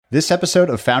This episode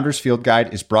of Founders Field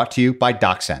Guide is brought to you by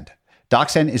DocSend.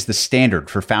 DocSend is the standard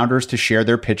for founders to share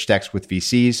their pitch decks with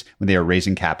VCs when they are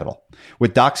raising capital.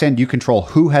 With DocSend, you control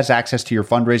who has access to your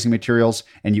fundraising materials,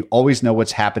 and you always know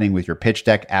what's happening with your pitch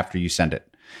deck after you send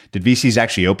it. Did VCs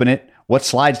actually open it? What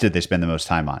slides did they spend the most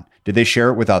time on? Did they share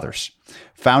it with others?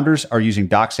 Founders are using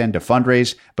DocSend to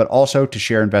fundraise, but also to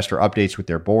share investor updates with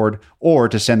their board or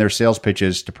to send their sales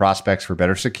pitches to prospects for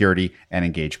better security and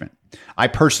engagement. I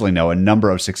personally know a number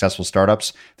of successful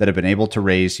startups that have been able to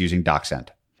raise using DocSend.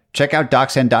 Check out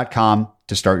DocSend.com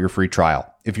to start your free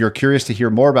trial. If you're curious to hear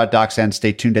more about DocSend,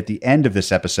 stay tuned at the end of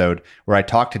this episode where I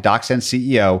talk to DocSend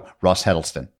CEO Russ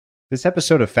Hedleston. This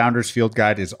episode of Founders Field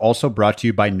Guide is also brought to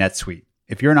you by NetSuite.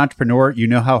 If you're an entrepreneur, you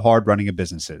know how hard running a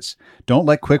business is. Don't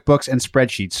let QuickBooks and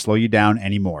spreadsheets slow you down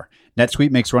anymore.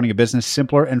 NetSuite makes running a business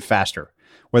simpler and faster.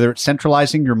 Whether it's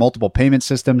centralizing your multiple payment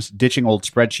systems, ditching old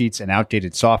spreadsheets and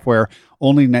outdated software,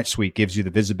 only NetSuite gives you the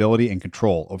visibility and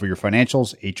control over your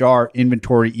financials, HR,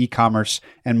 inventory, e-commerce,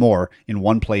 and more in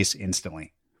one place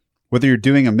instantly. Whether you're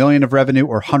doing $1 million of revenue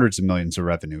or hundreds of millions of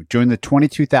revenue, join the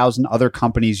 22,000 other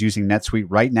companies using NetSuite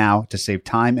right now to save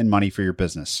time and money for your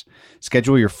business.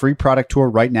 Schedule your free product tour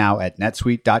right now at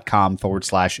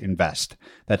netsuite.com/invest.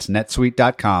 That's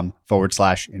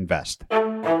netsuite.com/invest.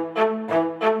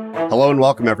 Hello and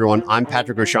welcome, everyone. I'm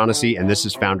Patrick O'Shaughnessy, and this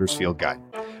is Founders Field Guide.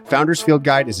 Founders Field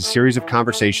Guide is a series of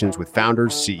conversations with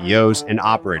founders, CEOs, and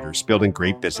operators building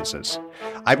great businesses.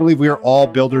 I believe we are all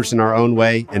builders in our own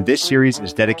way, and this series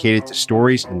is dedicated to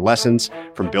stories and lessons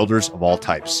from builders of all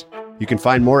types. You can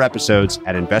find more episodes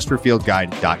at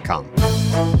investorfieldguide.com.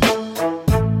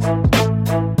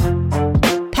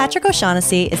 Patrick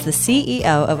O'Shaughnessy is the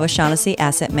CEO of O'Shaughnessy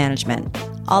Asset Management.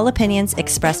 All opinions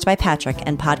expressed by Patrick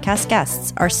and podcast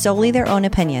guests are solely their own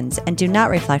opinions and do not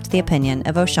reflect the opinion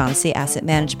of O'Shaughnessy Asset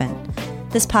Management.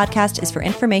 This podcast is for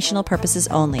informational purposes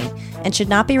only and should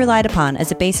not be relied upon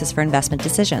as a basis for investment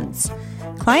decisions.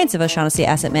 Clients of O'Shaughnessy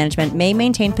Asset Management may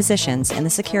maintain positions in the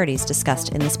securities discussed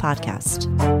in this podcast.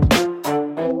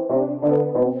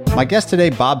 My guest today,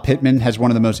 Bob Pittman, has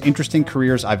one of the most interesting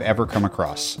careers I've ever come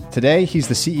across. Today, he's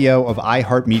the CEO of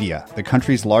iHeartMedia, the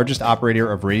country's largest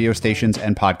operator of radio stations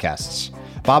and podcasts.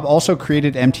 Bob also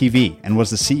created MTV and was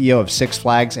the CEO of Six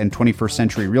Flags and 21st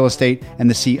Century Real Estate and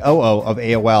the COO of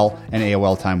AOL and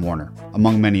AOL Time Warner,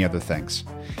 among many other things.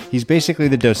 He's basically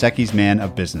the Dos Equis man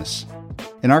of business.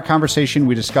 In our conversation,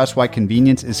 we discuss why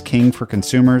convenience is king for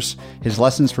consumers, his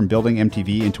lessons from building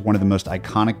MTV into one of the most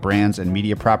iconic brands and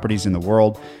media properties in the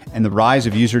world, and the rise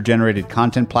of user-generated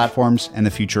content platforms and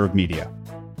the future of media.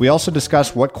 We also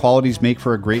discuss what qualities make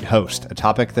for a great host, a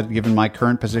topic that, given my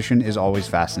current position, is always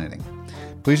fascinating.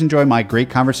 Please enjoy my great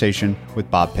conversation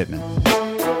with Bob Pittman.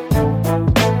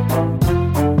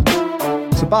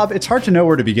 So Bob, it's hard to know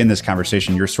where to begin this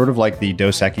conversation. You're sort of like the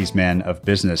Dos Equis man of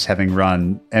business, having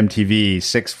run MTV,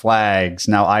 Six Flags,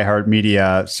 now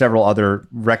iHeartMedia, several other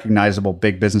recognizable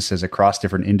big businesses across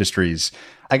different industries.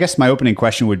 I guess my opening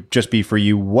question would just be for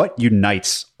you, what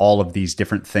unites all of these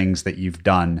different things that you've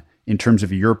done in terms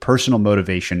of your personal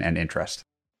motivation and interest?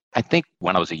 I think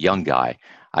when I was a young guy,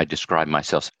 I described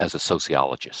myself as a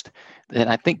sociologist. And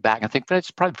I think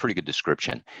that's probably a pretty good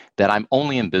description, that I'm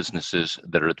only in businesses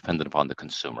that are dependent upon the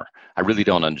consumer. I really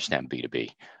don't understand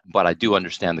B2B, but I do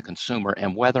understand the consumer,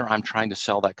 and whether I'm trying to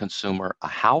sell that consumer a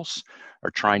house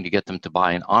or trying to get them to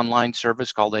buy an online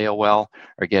service called AOL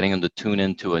or getting them to tune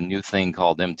into a new thing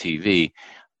called MTV,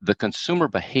 the consumer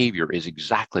behavior is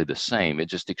exactly the same. It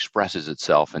just expresses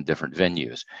itself in different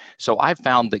venues. So I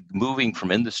found that moving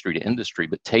from industry to industry,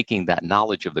 but taking that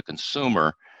knowledge of the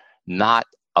consumer, not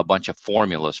a bunch of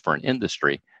formulas for an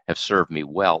industry, have served me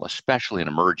well, especially in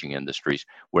emerging industries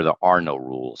where there are no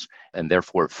rules. And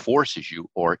therefore it forces you,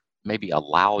 or maybe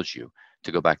allows you,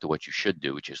 to go back to what you should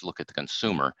do, which is look at the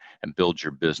consumer and build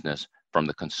your business from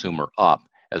the consumer up,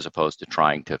 as opposed to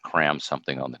trying to cram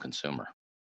something on the consumer.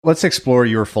 Let's explore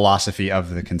your philosophy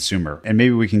of the consumer. And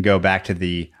maybe we can go back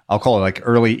to I'll call it like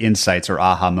early insights or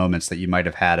aha moments that you might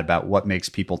have had about what makes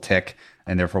people tick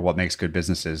and therefore what makes good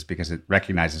businesses, because it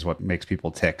recognizes what makes people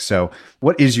tick. So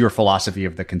what is your philosophy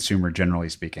of the consumer, generally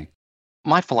speaking?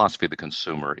 My philosophy of the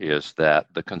consumer is that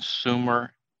the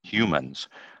consumer, humans,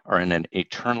 are in an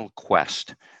eternal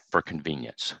quest for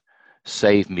convenience.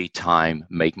 Save me time,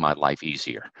 make my life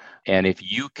easier. And if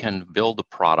you can build a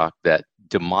product that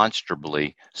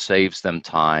demonstrably saves them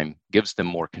time, gives them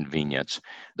more convenience,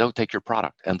 they'll take your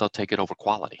product and they'll take it over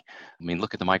quality. I mean,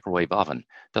 look at the microwave oven.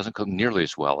 It doesn't cook nearly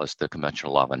as well as the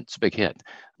conventional oven. It's a big hit.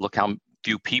 Look how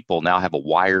few people now have a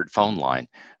wired phone line.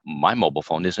 My mobile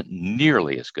phone isn't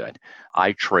nearly as good.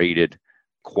 I traded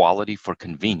quality for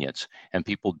convenience, and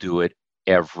people do it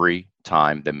every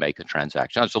time than make a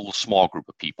transaction. It's a little small group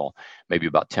of people, maybe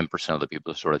about 10% of the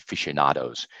people are sort of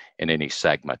aficionados in any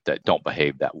segment that don't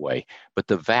behave that way. But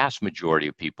the vast majority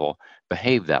of people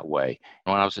behave that way.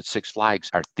 When I was at Six Flags,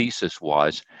 our thesis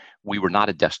was we were not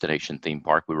a destination theme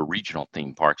park. We were regional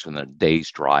theme parks within a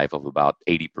day's drive of about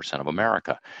 80% of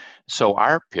America. So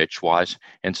our pitch was,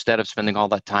 instead of spending all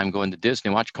that time going to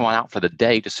Disney, why don't you come on out for the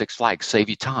day to Six Flags, save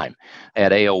you time.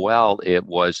 At AOL, it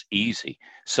was easy.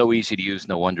 So easy to use,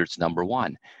 no wonder it's number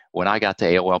one. When I got to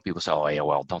AOL, people said, oh,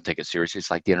 AOL, don't take it seriously.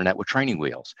 It's like the internet with training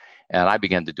wheels. And I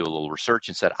began to do a little research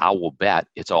and said, I will bet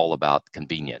it's all about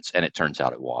convenience. And it turns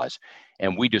out it was.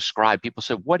 And we described, people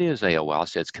said, what is AOL? I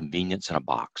said, it's convenience in a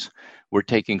box. We're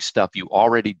taking stuff you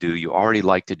already do, you already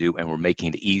like to do, and we're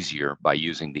making it easier by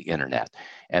using the internet.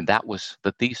 And that was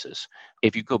the thesis.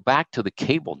 If you go back to the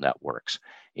cable networks,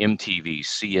 MTV,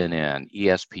 CNN,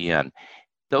 ESPN,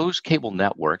 those cable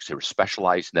networks, they were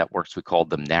specialized networks, we called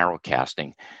them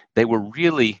narrowcasting. They were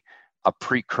really a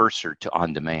precursor to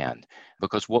on-demand,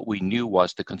 because what we knew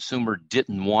was the consumer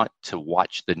didn't want to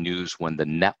watch the news when the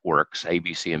networks,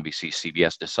 ABC, NBC,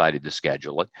 CBS, decided to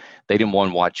schedule it. They didn't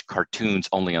want to watch cartoons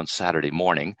only on Saturday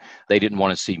morning. They didn't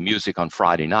want to see music on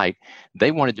Friday night.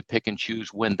 They wanted to pick and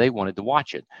choose when they wanted to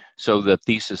watch it. So the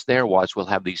thesis there was, we'll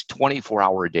have these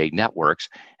 24-hour-a-day networks,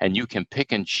 and you can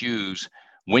pick and choose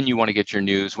when you want to get your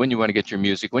news, when you want to get your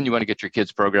music, when you want to get your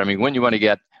kids programming, when you want to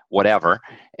get whatever,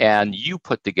 and you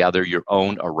put together your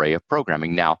own array of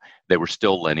programming. Now, they were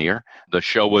still linear. The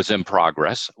show was in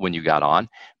progress when you got on,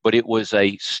 but it was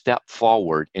a step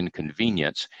forward in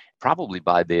convenience. Probably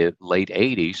by the late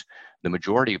 80s, the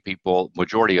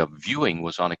majority of viewing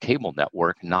was on a cable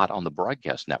network, not on the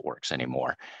broadcast networks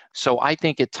anymore. So I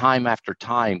think at time after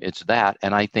time, it's that.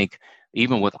 And I think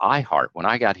even with iHeart, when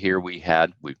I got here, we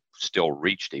still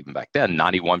reached, even back then,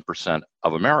 91%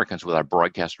 of Americans with our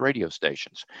broadcast radio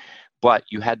stations. But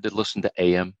you had to listen to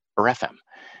AM or FM.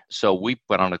 So we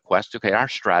went on a quest. Okay, our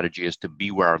strategy is to be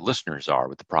where our listeners are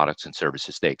with the products and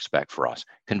services they expect for us,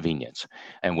 convenience.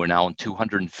 And we're now on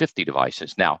 250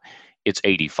 devices. Now, it's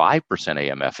 85%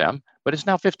 AM, FM, but it's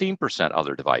now 15%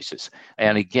 other devices.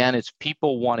 And again, it's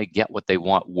people want to get what they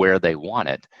want where they want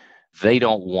it. They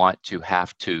don't want to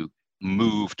have to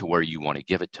move to where you want to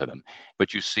give it to them.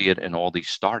 But you see it in all these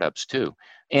startups too.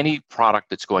 Any product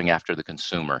that's going after the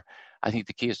consumer, I think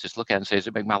the key is just look at it and say, does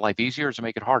it make my life easier or does it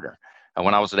make it harder? And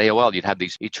when I was at AOL, you'd have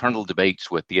these eternal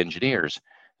debates with the engineers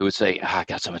who would say, I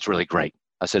got something that's really great.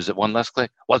 I said, is it one less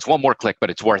click? Well, it's one more click, but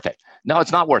it's worth it. No,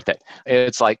 it's not worth it.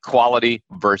 It's like quality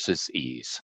versus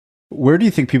ease. Where do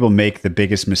you think people make the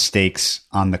biggest mistakes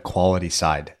on the quality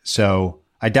side? So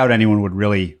I doubt anyone would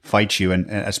really fight you, and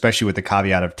especially with the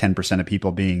caveat of 10% of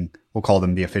people being, we'll call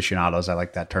them the aficionados. I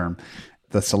like that term,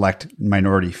 the select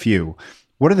minority few.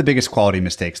 What are the biggest quality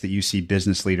mistakes that you see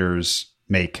business leaders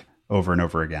make over and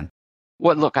over again?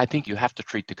 Well, look, I think you have to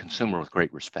treat the consumer with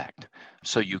great respect.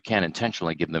 So you can't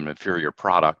intentionally give them an inferior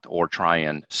product or try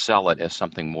and sell it as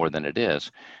something more than it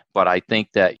is. But I think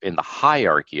that in the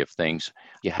hierarchy of things,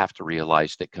 you have to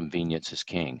realize that convenience is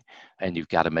king and you've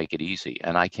got to make it easy.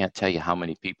 And I can't tell you how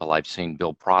many people I've seen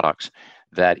build products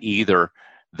that either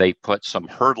they put some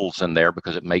hurdles in there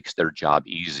because it makes their job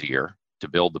easier to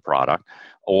build the product,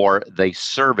 or they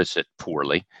service it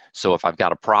poorly. So if I've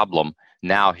got a problem,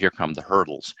 now here come the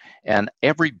hurdles. And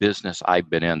every business I've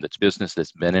been in, that's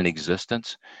been in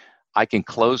existence, I can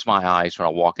close my eyes when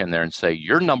I walk in there and say,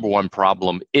 your number one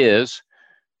problem is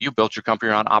you built your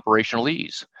company around operational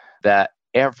ease. That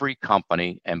every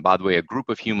company, and by the way, a group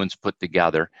of humans put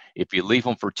together, if you leave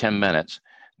them for 10 minutes,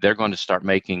 they're going to start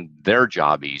making their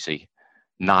job easy,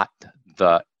 not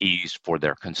the ease for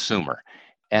their consumer.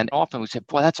 And often we say,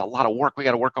 boy, that's a lot of work. We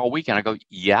got to work all weekend. I go,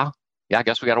 yeah, I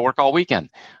guess we got to work all weekend.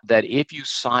 That if you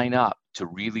sign up to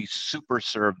really super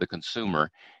serve the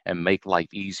consumer and make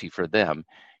life easy for them,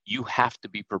 you have to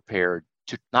be prepared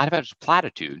to not have it as a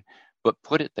platitude, but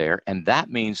put it there. And that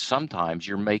means sometimes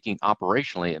you're making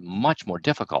operationally it much more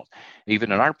difficult.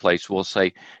 Even in our place, we'll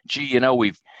say, gee,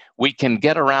 we can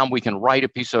get around, we can write a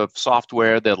piece of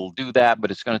software that'll do that, but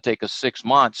it's going to take us 6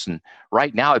 months. And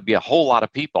right now it'd be a whole lot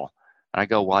of people. And I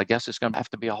go, well, I guess it's going to have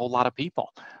to be a whole lot of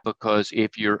people, because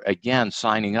if you're, again,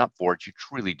 signing up for it, you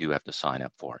truly do have to sign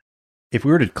up for it. If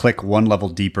we were to click one level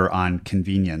deeper on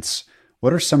convenience,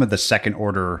 what are some of the second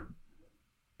order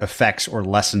effects or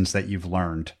lessons that you've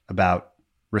learned about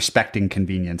respecting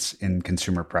convenience in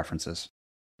consumer preferences?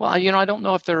 Well, I don't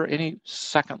know if there are any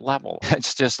second level.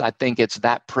 It's just, I think it's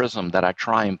that prism that I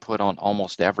try and put on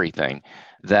almost everything,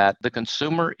 that the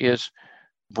consumer is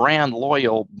brand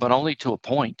loyal, but only to a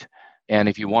point. And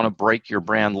if you want to break your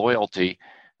brand loyalty,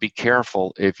 be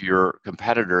careful if your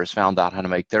competitor has found out how to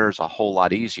make theirs a whole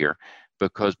lot easier,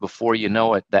 because before you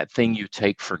know it, that thing you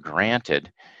take for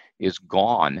granted is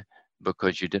gone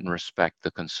because you didn't respect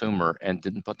the consumer and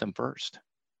didn't put them first.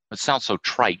 It sounds so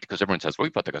trite because everyone says, well, we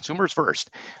put the consumers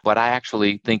first. But I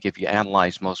actually think if you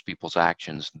analyze most people's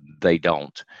actions, they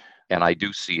don't. And I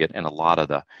do see it in a lot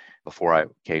of before I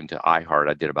came to iHeart,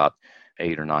 I did about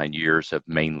 8 or 9 years of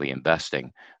mainly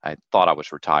investing. I thought I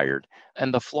was retired.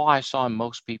 And the flaw I saw in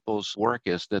most people's work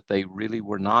is that they really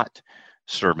were not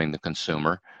serving the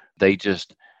consumer. They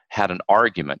just had an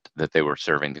argument that they were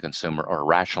serving the consumer, or a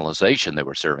rationalization they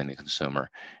were serving the consumer.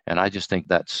 And I just think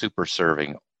that super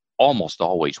serving almost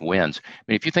always wins. I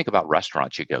mean, if you think about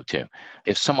restaurants you go to,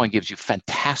 if someone gives you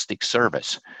fantastic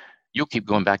service, you'll keep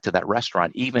going back to that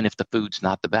restaurant, even if the food's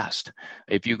not the best.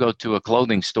 If you go to a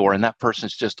clothing store and that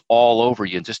person's just all over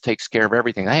you and just takes care of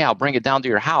everything, hey, I'll bring it down to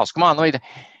your house. Come on,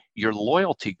 your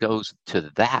loyalty goes to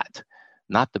that,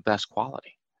 not the best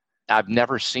quality. I've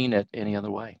never seen it any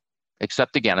other way.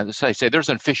 Except, again, as I say, there's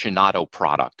an aficionado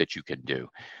product that you can do,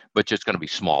 but just going to be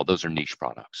small. Those are niche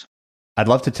products. I'd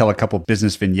love to tell a couple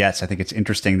business vignettes. I think it's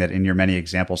interesting that in your many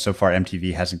examples so far,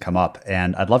 MTV hasn't come up.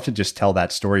 And I'd love to just tell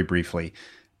that story briefly.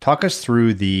 Talk us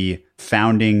through the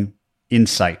founding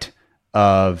insight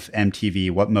of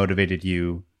MTV. What motivated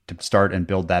you to start and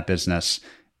build that business?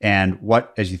 And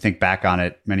what, as you think back on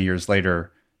it many years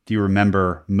later, do you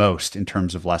remember most in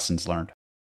terms of lessons learned?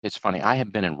 It's funny. I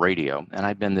have been in radio, and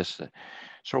I've been this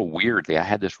sort of weirdly, I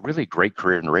had this really great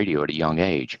career in radio at a young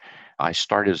age. I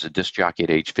started as a disc jockey at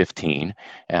age 15,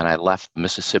 and I left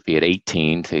Mississippi at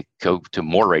 18 to go to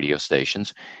more radio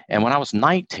stations. And when I was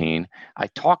 19, I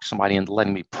talked somebody into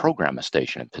letting me program a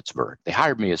station in Pittsburgh. They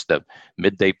hired me as the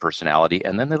midday personality,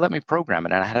 and then they let me program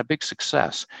it, and I had a big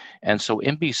success. And so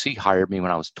NBC hired me when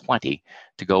I was 20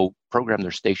 to go program their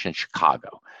station in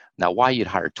Chicago. Now, why you'd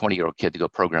hire a 20-year-old kid to go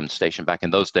program the station? Back in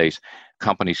those days,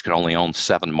 companies could only own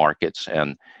 7 markets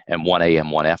and 1 AM,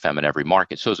 1 FM in every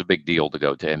market. So it was a big deal to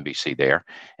go to NBC there.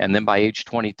 And then by age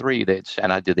 23,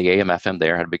 and I did the AM, FM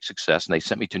there, had a big success. And they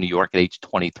sent me to New York at age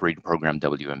 23 to program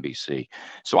WNBC.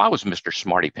 So I was Mr.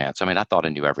 Smarty Pants. I mean, I thought I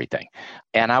knew everything.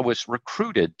 And I was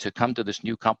recruited to come to this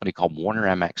new company called Warner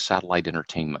MX Satellite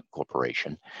Entertainment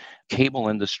Corporation. Cable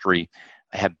industry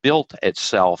had built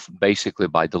itself basically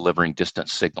by delivering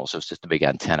distance signals. So it's just a big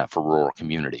antenna for rural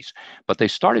communities. But they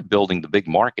started building the big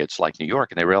markets like New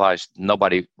York, and they realized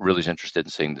nobody really is interested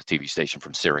in seeing the TV station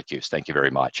from Syracuse. Thank you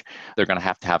very much. They're going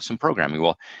to have some programming.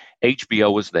 Well,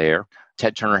 HBO was there.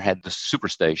 Ted Turner had the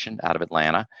Superstation out of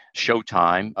Atlanta,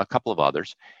 Showtime, a couple of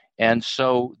others. And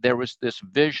so there was this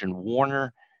vision.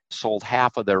 Warner sold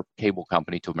half of their cable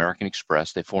company to American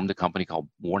Express. They formed a company called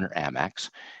Warner Amex,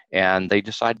 and they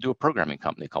decided to do a programming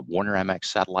company called Warner Amex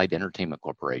Satellite Entertainment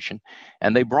Corporation.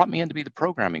 And they brought me in to be the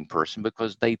programming person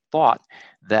because they thought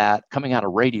that coming out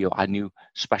of radio, I knew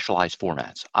specialized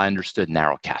formats. I understood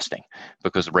narrowcasting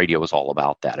because radio was all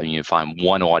about that. I mean, you find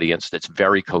one audience that's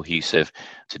very cohesive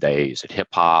today. Is it hip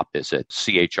hop? Is it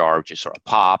CHR, which is sort of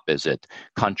pop? Is it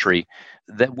country?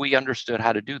 That we understood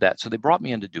how to do that. So they brought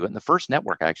me in to do it. And the first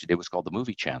network I actually did was called the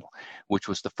Movie Channel, which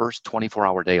was the first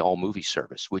 24-hour-day all-movie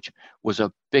service, which was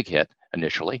a big hit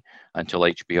initially until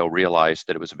HBO realized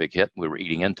that it was a big hit. We were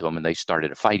eating into them, and they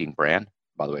started a fighting brand.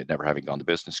 By the way, never having gone to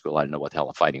business school, I didn't know what the hell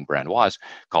a fighting brand was,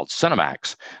 called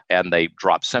Cinemax. And they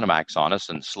dropped Cinemax on us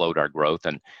and slowed our growth.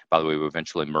 And by the way, we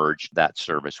eventually merged that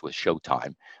service with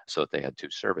Showtime so that they had 2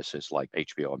 services like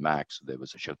HBO and Max. There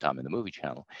was a Showtime and the Movie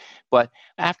Channel. But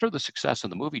after the success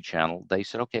of the Movie Channel, they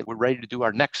said, okay, we're ready to do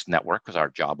our next network, because our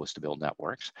job was to build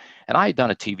networks. And I had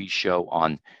done a TV show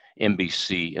on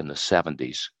NBC in the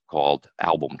 70s called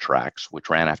Album Tracks, which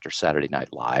ran after Saturday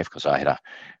Night Live, because I had a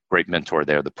great mentor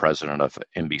there, the president of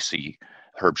NBC,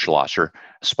 Herb Schlosser,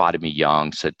 spotted me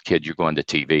young, said, kid, you're going to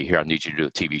TV. Here, I need you to do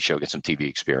a TV show, get some TV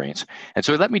experience. And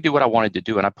so he let me do what I wanted to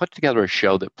do. And I put together a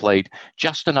show that played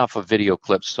just enough of video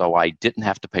clips so I didn't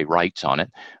have to pay rights on it.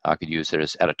 I could use it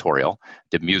as editorial,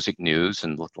 did music news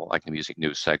and looked like the music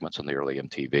news segments on the early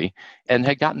MTV, and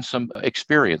had gotten some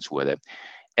experience with it.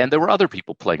 And there were other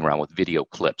people playing around with video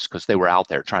clips because they were out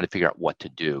there trying to figure out what to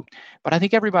do. But I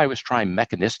think everybody was trying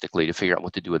mechanistically to figure out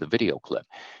what to do with a video clip.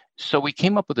 So we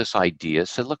came up with this idea,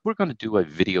 said, look, we're going to do a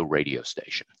video radio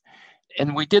station.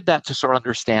 And we did that to sort of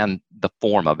understand the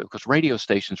form of it, because radio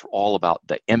stations were all about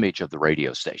the image of the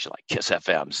radio station, like Kiss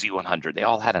FM, Z100. They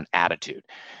all had an attitude.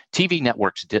 TV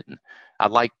networks didn't. I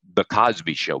liked the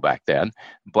Cosby Show back then,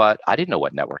 but I didn't know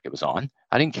what network it was on.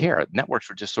 I didn't care. Networks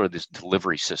were just sort of this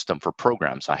delivery system for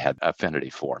programs I had affinity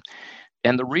for.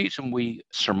 And the reason we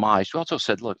surmised, we also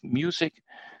said, look, music,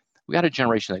 We got a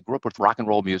generation that grew up with rock and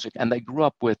roll music and they grew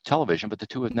up with television, but the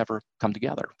two have never come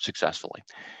together successfully.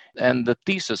 And the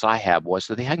thesis I had was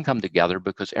that they hadn't come together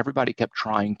because everybody kept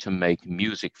trying to make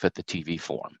music fit the TV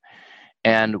form.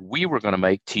 And we were going to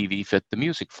make TV fit the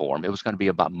music form. It was going to be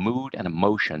about mood and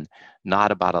emotion,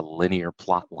 not about a linear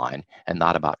plot line and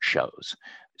not about shows.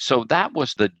 So that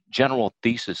was the general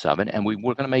thesis of it. And we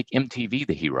were going to make MTV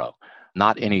the hero,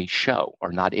 not any show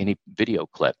or not any video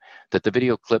clip, that the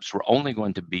video clips were only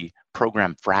going to be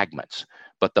program fragments,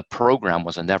 but the program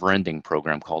was a never-ending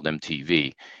program called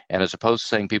MTV. And as opposed to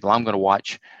saying, people, I'm going to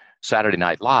watch Saturday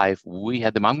Night Live, we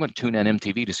had them, I'm going to tune in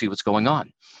MTV to see what's going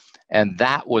on. And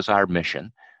that was our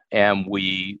mission. And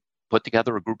we put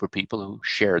together a group of people who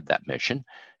shared that mission,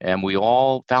 and we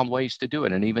all found ways to do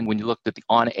it. And even when you looked at the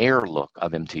on-air look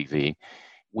of MTV,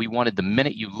 we wanted, the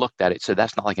minute you looked at it, so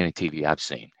that's not like any TV I've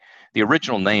seen. The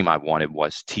original name I wanted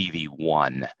was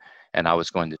TV1, and I was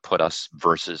going to put us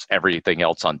versus everything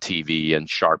else on TV in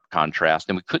sharp contrast,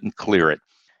 and we couldn't clear it.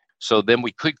 So then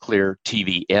we could clear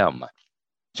TVM.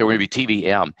 So we're going to be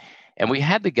TVM. And we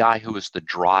had the guy who was the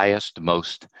driest,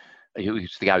 he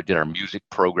was the guy who did our music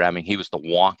programming. He was the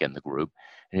wonk in the group,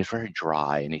 and he's very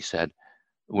dry. And he said,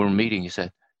 when we were meeting, he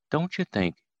said, don't you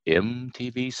think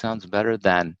MTV sounds better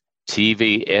than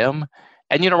TVM?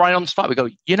 And, right on the spot, we go,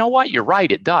 you know what? You're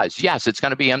right. It does. Yes, it's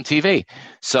going to be MTV.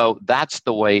 So that's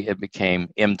the way it became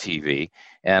MTV.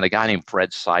 And a guy named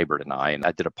Fred Seibert and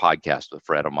I did a podcast with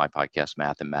Fred on my podcast,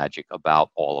 Math and Magic, about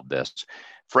all of this.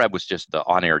 Fred was just the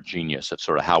on-air genius of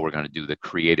sort of how we're going to do the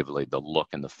creatively, the look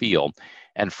and the feel.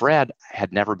 And Fred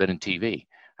had never been in TV.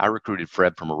 I recruited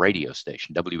Fred from a radio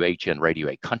station, WHN Radio,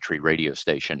 a country radio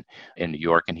station in New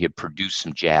York, and he had produced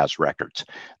some jazz records.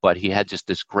 But he had just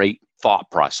this great thought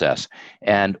process.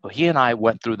 And he and I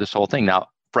went through this whole thing. Now,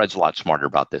 Fred's a lot smarter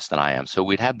about this than I am. So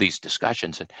we'd have these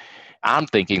discussions. And I'm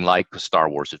thinking, like, Star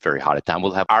Wars is very hot at the time.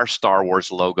 We'll have our Star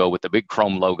Wars logo with the big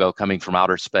chrome logo coming from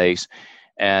outer space.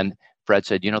 And Fred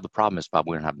said, the problem is, Bob,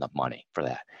 we don't have enough money for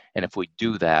that. And if we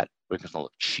do that, we're going to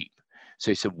look cheap. So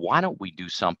he said, why don't we do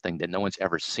something that no one's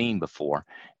ever seen before?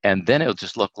 And then it'll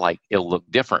look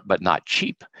different, but not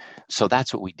cheap. So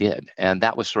that's what we did. And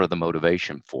that was sort of the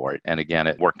motivation for it. And again,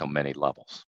 it worked on many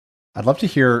levels. I'd love to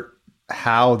hear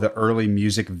how the early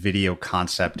music video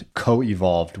concept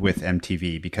co-evolved with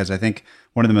MTV, because I think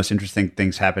one of the most interesting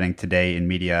things happening today in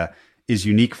media is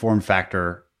unique form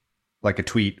factor, like a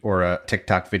tweet or a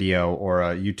TikTok video or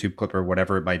a YouTube clip or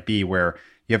whatever it might be, where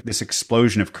you have this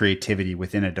explosion of creativity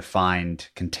within a defined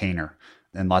container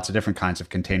and lots of different kinds of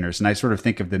containers. And I sort of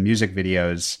think of the music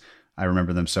videos, I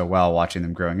remember them so well watching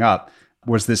them growing up,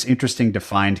 was this interesting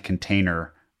defined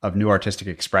container of new artistic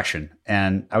expression.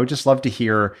 And I would just love to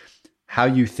hear how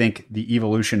you think the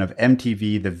evolution of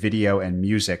MTV, the video, and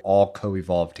music all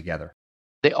co-evolved together.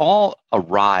 They all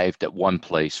arrived at one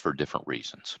place for different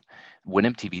reasons. When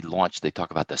MTV launched, they talk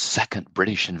about the second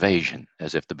British invasion,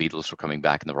 as if the Beatles were coming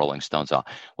back and the Rolling Stones are.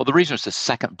 Well, the reason it was the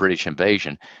second British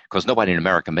invasion, because nobody in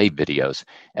America made videos,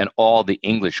 and all the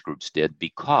English groups did,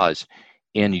 because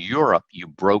in Europe, you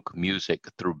broke music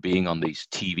through being on these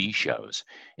TV shows.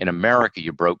 In America,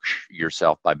 you broke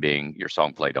yourself by being your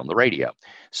song played on the radio.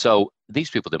 So these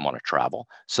people didn't want to travel.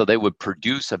 So they would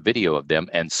produce a video of them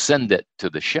and send it to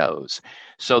the shows.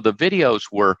 So the videos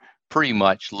were pretty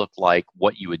much look like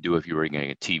what you would do if you were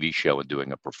getting a TV show and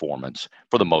doing a performance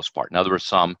for the most part. Now, there were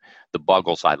some, the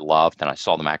Buggles I loved, and I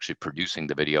saw them actually producing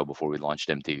the video before we launched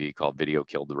MTV called Video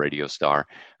Killed the Radio Star.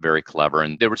 Very clever.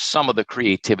 And there was some of the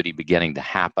creativity beginning to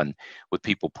happen with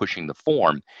people pushing the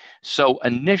form. So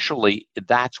initially,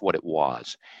 that's what it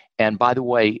was. And by the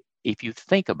way, if you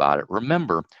think about it,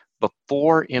 remember,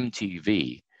 before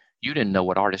MTV, you didn't know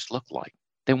what artists looked like.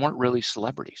 They weren't really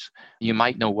celebrities. You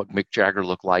might know what Mick Jagger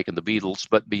looked like and the Beatles,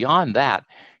 but beyond that,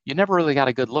 you never really got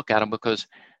a good look at them because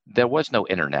there was no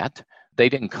internet. They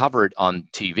didn't cover it on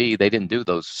TV. They didn't do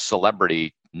those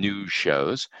celebrity news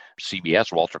shows.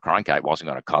 CBS, Walter Cronkite wasn't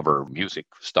going to cover music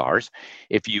stars.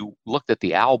 If you looked at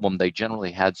the album, they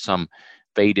generally had some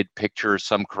faded pictures,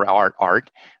 some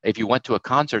art. If you went to a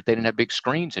concert, they didn't have big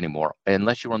screens anymore.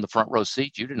 Unless you were on the front row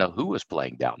seats, you didn't know who was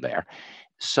playing down there.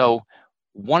 So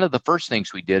one of the first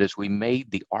things we did is we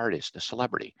made the artist a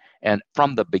celebrity. And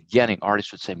from the beginning,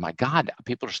 artists would say, my God,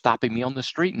 people are stopping me on the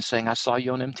street and saying, I saw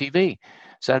you on MTV.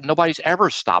 said, nobody's ever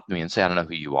stopped me and said, I don't know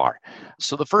who you are.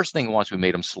 So the first thing was we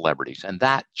made them celebrities, and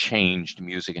that changed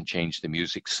music and changed the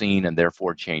music scene, and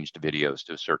therefore changed videos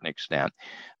to a certain extent.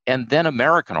 And then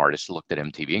American artists looked at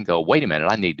MTV and go, wait a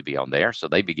minute, I need to be on there. So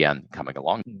they began coming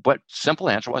along. But simple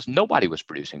answer was nobody was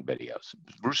producing videos.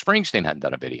 Bruce Springsteen hadn't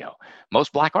done a video.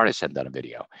 Most black artists hadn't done a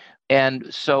video.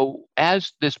 And so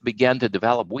as this began to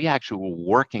develop, we actually were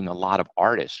working a lot of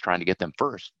artists trying to get them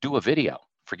first, do a video.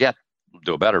 Forget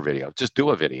do a better video, just do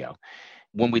a video.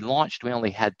 When we launched, we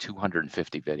only had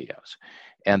 250 videos.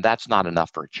 And that's not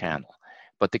enough for a channel.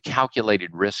 But the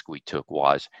calculated risk we took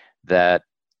was that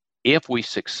if we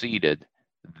succeeded,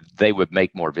 they would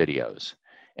make more videos.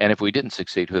 And if we didn't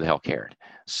succeed, who the hell cared?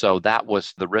 So that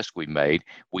was the risk we made.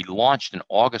 We launched in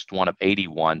August 1 of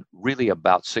 81, really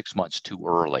about 6 months too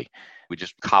early. We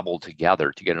just cobbled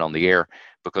together to get it on the air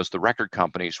because the record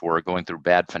companies were going through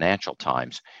bad financial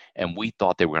times. And we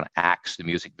thought they were going to axe the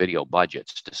music video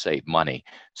budgets to save money.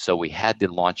 So we had to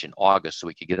launch in August so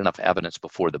we could get enough evidence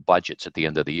before the budgets at the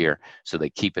end of the year so they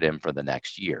keep it in for the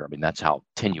next year. I mean, that's how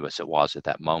tenuous it was at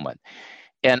that moment.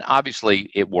 And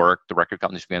obviously it worked. The record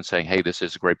companies began saying, hey, this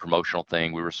is a great promotional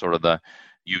thing. We were sort of the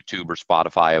YouTube or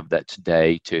Spotify of that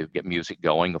today to get music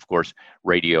going. Of course,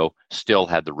 radio still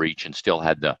had the reach and still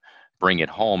had the bring it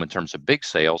home in terms of big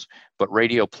sales, but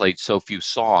radio played so few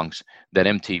songs that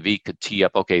MTV could tee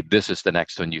up, okay, this is the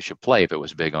next one you should play if it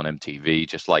was big on MTV.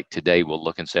 Just like today, we'll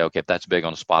look and say, okay, if that's big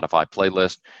on a Spotify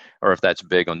playlist, or if that's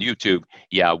big on YouTube,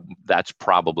 yeah, that's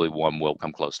probably one we'll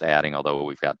come close to adding, although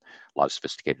we've got a lot of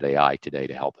sophisticated AI today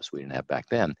to help us we didn't have back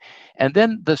then. And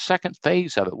then the second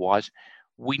phase of it was,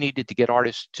 we needed to get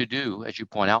artists to do, as you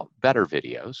point out, better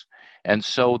videos. And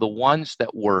so the ones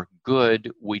that were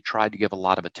good, we tried to give a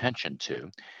lot of attention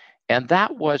to. And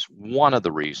that was one of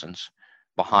the reasons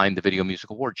behind the Video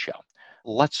Music Award Show.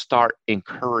 Let's start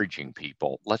encouraging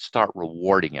people. Let's start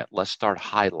rewarding it. Let's start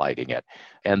highlighting it.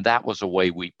 And that was a way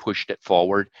we pushed it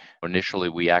forward. Initially,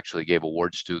 we actually gave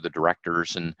awards to the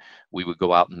directors, and we would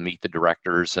go out and meet the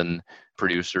directors and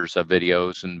producers of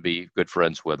videos and be good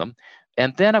friends with them.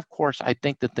 And then, of course, I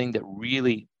think the thing that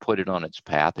really put it on its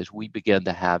path is we began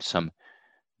to have some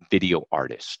video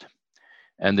artists.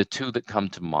 And the two that come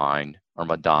to mind are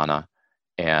Madonna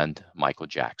and Michael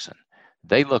Jackson.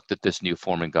 They looked at this new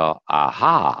form and go,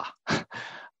 aha,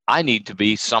 I need to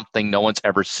be something no one's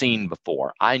ever seen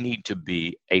before. I need to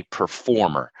be a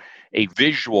performer, a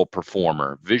visual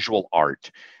performer, visual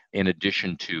art, in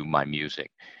addition to my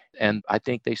music. And I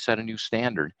think they set a new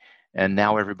standard. And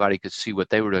now everybody could see what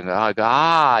they were doing. Now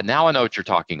I know what you're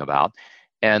talking about.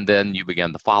 And then you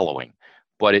began the following.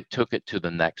 But it took it to the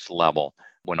next level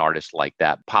when artists like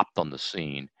that popped on the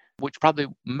scene, which probably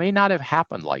may not have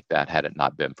happened like that had it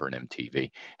not been for an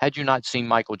MTV. Had you not seen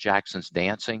Michael Jackson's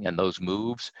dancing and those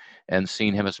moves and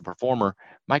seen him as a performer,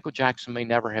 Michael Jackson may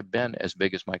never have been as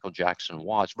big as Michael Jackson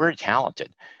was. Very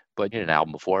talented, but he had an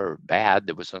album before, Bad,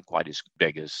 that wasn't quite as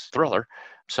big as Thriller.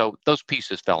 So those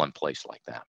pieces fell in place like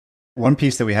that. One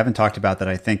piece that we haven't talked about that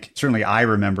I think certainly I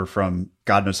remember from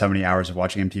God knows how many hours of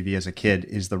watching MTV as a kid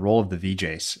is the role of the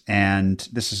VJs. And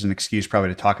this is an excuse probably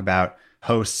to talk about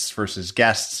hosts versus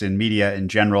guests in media in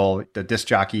general, the disc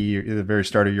jockey at the very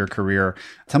start of your career.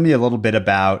 Tell me a little bit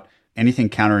about anything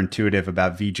counterintuitive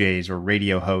about VJs or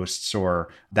radio hosts or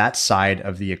that side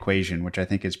of the equation, which I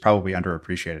think is probably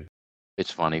underappreciated.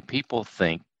 It's funny. People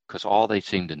think, because all they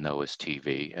seem to know is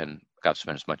TV, and I've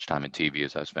spent as much time in TV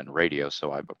as I've spent in radio,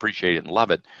 so I appreciate it and love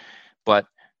it. But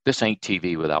this ain't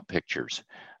TV without pictures.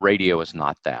 Radio is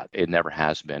not that. It never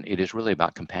has been. It is really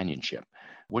about companionship.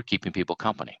 We're keeping people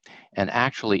company. And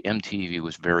actually, MTV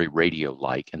was very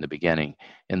radio-like in the beginning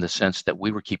in the sense that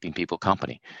we were keeping people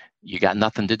company. You got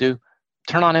nothing to do?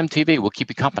 Turn on MTV. We'll keep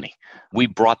you company. We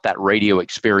brought that radio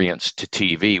experience to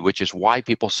TV, which is why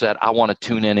people said, I want to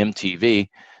tune in MTV,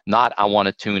 not I want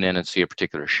to tune in and see a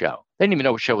particular show. They didn't even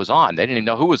know what show was on. They didn't even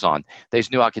know who was on. They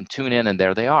just knew I can tune in and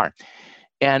there they are.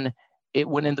 And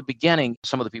when in the beginning,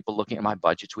 some of the people looking at my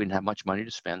budgets, we didn't have much money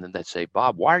to spend. And they'd say,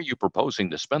 Bob, why are you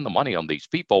proposing to spend the money on these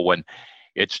people when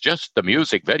it's just the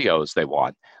music videos they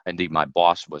want? Indeed, my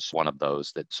boss was one of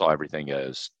those that saw everything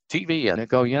as TV. And they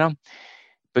go,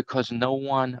 because no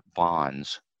one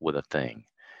bonds with a thing.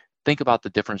 Think about the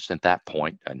difference at that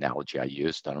point, analogy I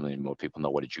used. I don't even know if people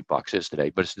know what a jukebox is today,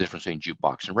 but it's the difference between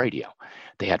jukebox and radio.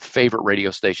 They had favorite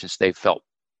radio stations. They felt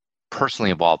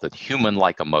personally involved with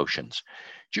human-like emotions.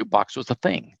 Jukebox was a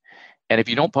thing. And if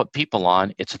you don't put people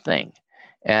on, it's a thing.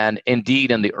 And indeed,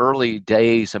 in the early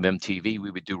days of MTV, we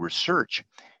would do research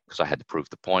because I had to prove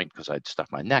the point because I'd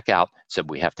stuck my neck out, said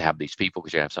we have to have these people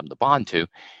because you have something to bond to,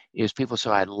 is people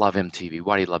say, I love MTV.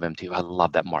 Why do you love MTV? I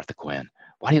love that Martha Quinn.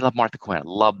 Why do you love Martha Quinn? I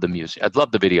love the music. I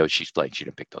love the videos she's played. She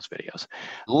didn't pick those videos.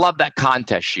 Love that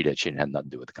contest she did. She didn't have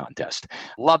nothing to do with the contest.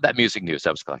 Love that music news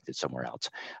that was collected somewhere else.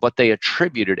 But they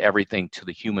attributed everything to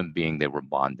the human being they were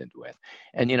bonded with.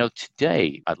 And,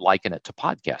 today I'd liken it to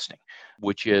podcasting,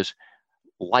 which is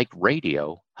like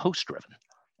radio, host driven.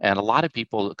 And a lot of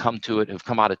people come to it who've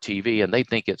come out of TV and they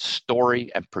think it's story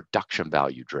and production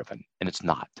value driven, and it's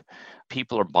not.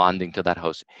 People are bonding to that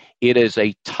host. It is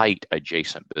a tight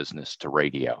adjacent business to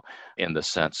radio in the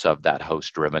sense of that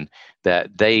host driven,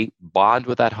 that they bond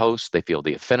with that host. They feel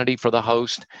the affinity for the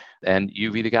host, and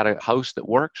you've either got a host that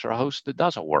works or a host that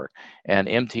doesn't work. And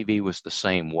MTV was the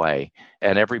same way.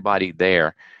 And everybody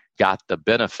there got the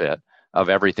benefit of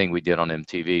everything we did on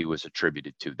MTV was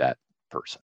attributed to that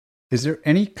person. Is there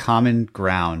any common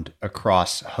ground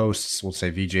across hosts, we'll say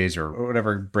VJs or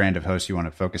whatever brand of host you want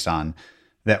to focus on,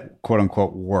 that quote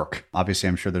unquote work? Obviously,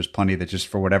 I'm sure there's plenty that just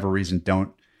for whatever reason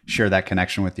don't share that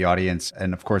connection with the audience.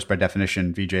 And of course, by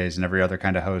definition, VJs and every other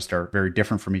kind of host are very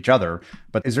different from each other.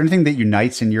 But is there anything that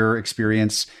unites in your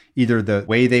experience, either the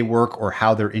way they work or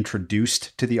how they're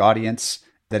introduced to the audience,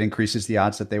 that increases the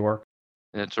odds that they work?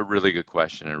 It's a really good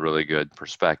question and a really good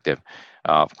perspective.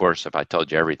 Of course, if I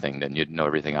told you everything, then you'd know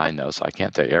everything I know, so I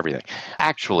can't tell you everything.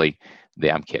 Actually,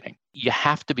 I'm kidding. You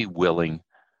have to be willing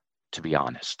to be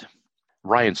honest.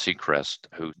 Ryan Seacrest,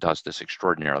 who does this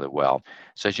extraordinarily well,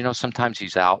 says, sometimes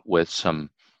he's out with some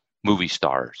movie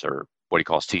stars or what he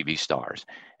calls TV stars,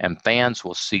 and fans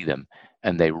will see them,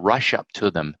 and they rush up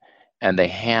to them, and they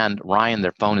hand Ryan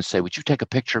their phone and say, would you take a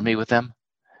picture of me with them?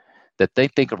 That they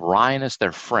think of Ryan as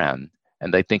their friend,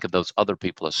 and they think of those other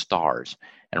people as stars.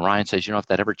 And Ryan says, if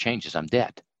that ever changes, I'm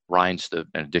dead. Ryan's, in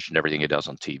addition to everything he does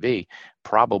on TV,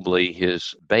 probably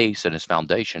his base and his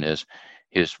foundation is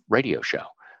his radio show.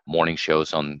 Morning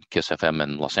shows on KISS FM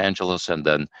in Los Angeles, and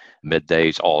then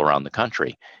middays all around the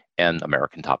country, and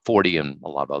American Top 40 and a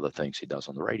lot of other things he does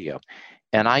on the radio.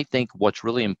 And I think what's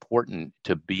really important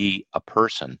to be a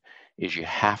person is you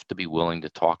have to be willing to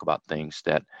talk about things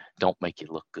that don't make you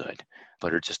look good,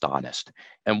 but are just honest.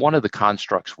 And one of the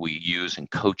constructs we use in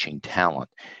coaching talent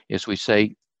is we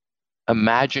say,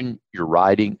 imagine you're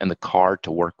riding in the car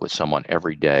to work with someone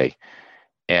every day,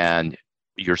 and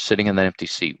you're sitting in that empty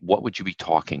seat. What would you be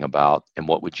talking about, and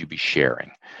what would you be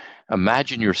sharing?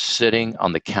 Imagine you're sitting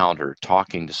on the counter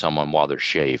talking to someone while they're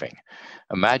shaving.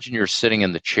 Imagine you're sitting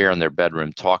in the chair in their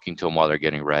bedroom talking to them while they're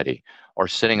getting ready, or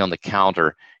sitting on the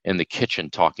counter in the kitchen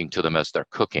talking to them as they're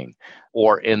cooking,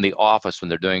 or in the office when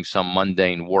they're doing some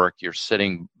mundane work, you're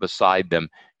sitting beside them,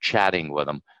 chatting with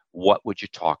them. What would you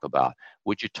talk about?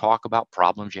 Would you talk about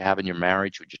problems you have in your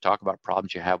marriage? Would you talk about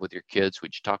problems you have with your kids?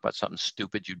 Would you talk about something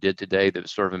stupid you did today that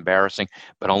was sort of embarrassing,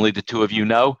 but only the two of you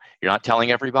know? You're not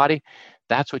telling everybody?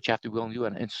 That's what you have to be willing to do.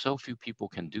 And so few people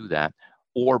can do that.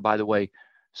 Or, by the way,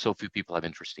 so few people have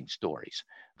interesting stories.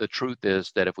 The truth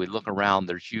is that if we look around,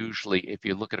 there's usually, if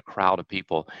you look at a crowd of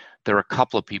people, there are a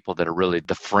couple of people that are really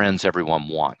the friends everyone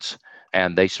wants.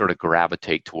 And they sort of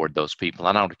gravitate toward those people.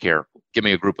 And I don't care. Give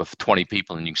me a group of 20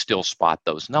 people and you can still spot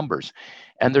those numbers.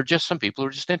 And there are just some people who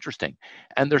are just interesting.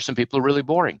 And there's some people who are really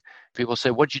boring. People say,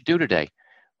 what'd you do today?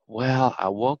 Well, I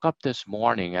woke up this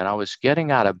morning and I was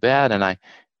getting out of bed and I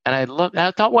looked, and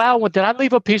I thought, well, did I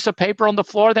leave a piece of paper on the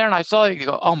floor there? And I saw it, you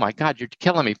go, oh my God, you're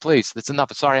killing me, please. That's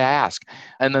enough. Sorry I asked.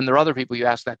 And then there are other people you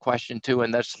ask that question to,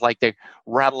 and that's like they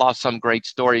rattle off some great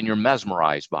story and you're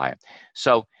mesmerized by it.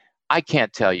 So I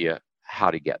can't tell you how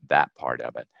to get that part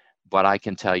of it. But I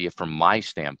can tell you from my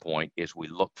standpoint is we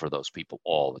look for those people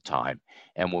all the time.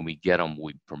 And when we get them,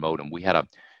 we promote them. We had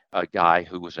a guy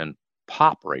who was in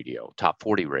pop radio, top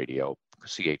 40 radio,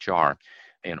 CHR,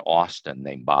 in Austin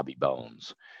named Bobby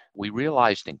Bones. We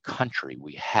realized in country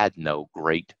we had no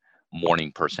great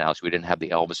morning personalities. We didn't have the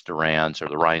Elvis Durans or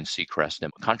the Ryan Seacrest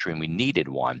in country, and we needed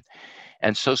one.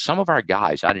 And so some of our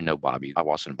guys, I didn't know Bobby, I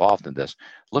wasn't involved in this,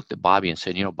 looked at Bobby and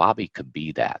said, Bobby could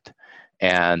be that.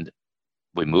 And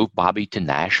we moved Bobby to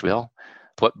Nashville,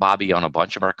 put Bobby on a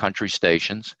bunch of our country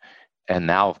stations. And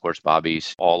now, of course,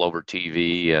 Bobby's all over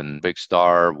TV and big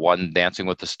star, won Dancing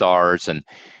with the Stars, and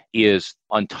is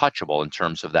untouchable in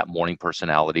terms of that morning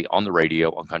personality on the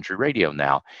radio, on country radio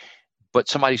now. But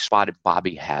somebody spotted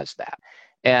Bobby has that.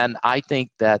 And I think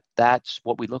that that's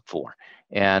what we look for.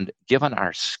 And given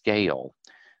our scale,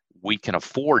 we can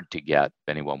afford to get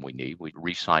anyone we need. We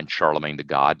re-signed Charlemagne the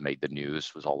God, made the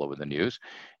news, was all over the news.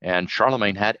 And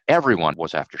Charlemagne everyone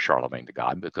was after Charlemagne the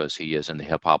God because he is in the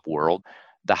hip hop world,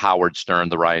 the Howard Stern,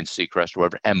 the Ryan Seacrest,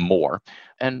 whatever, and more.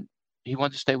 And he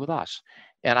wanted to stay with us.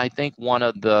 And I think one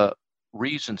of the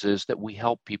reasons is that we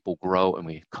help people grow and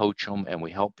we coach them and we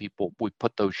help people. We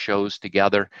put those shows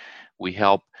together. We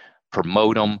help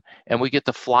promote them, and we get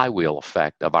the flywheel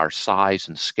effect of our size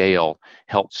and scale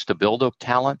helps to build a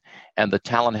talent, and the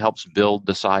talent helps build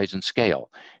the size and scale.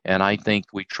 And I think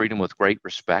we treat them with great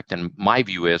respect. And my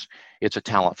view is it's a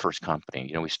talent first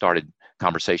company. We started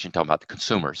conversation talking about the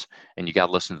consumers, and you got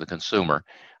to listen to the consumer.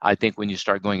 I think when you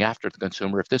start going after the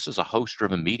consumer, if this is a host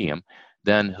driven medium,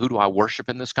 then who do I worship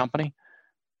in this company?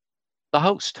 The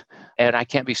host. And I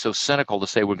can't be so cynical to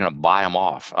say we're going to buy them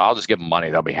off. I'll just give them money.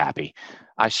 They'll be happy.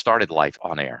 I started life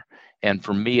on air. And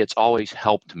for me, it's always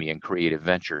helped me in creative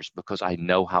ventures because I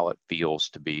know how it feels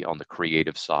to be on the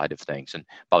creative side of things. And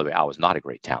by the way, I was not a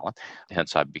great talent.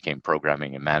 Hence, I became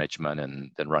programming and management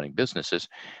and then running businesses.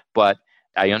 But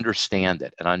I understand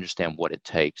it and I understand what it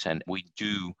takes. And we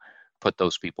do put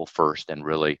those people first and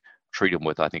really treat them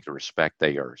with, I think, the respect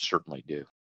they are certainly due.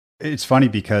 It's funny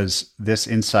because this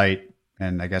insight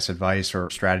and I guess advice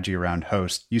or strategy around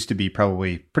host used to be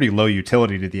probably pretty low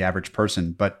utility to the average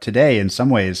person. But today, in some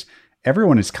ways,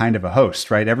 everyone is kind of a host,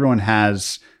 right? Everyone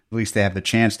has, at least they have the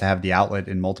chance to have the outlet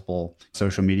in multiple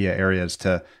social media areas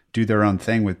to do their own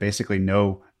thing with basically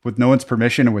with no one's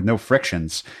permission and with no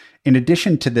frictions. In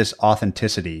addition to this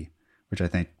authenticity, which I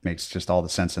think makes just all the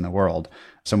sense in the world,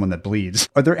 someone that bleeds,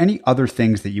 are there any other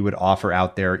things that you would offer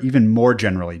out there, even more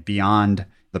generally, beyond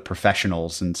the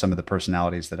professionals and some of the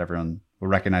personalities that everyone will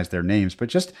recognize their names, but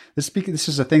just this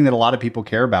is a thing that a lot of people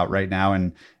care about right now.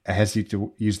 And I hesitate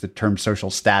to use the term social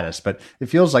status, but it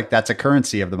feels like that's a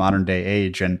currency of the modern day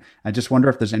age. And I just wonder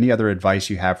if there's any other advice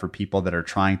you have for people that are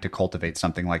trying to cultivate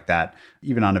something like that,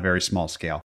 even on a very small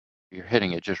scale. You're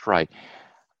hitting it just right.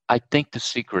 I think the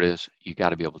secret is you got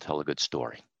to be able to tell a good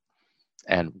story.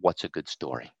 And what's a good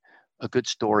story? A good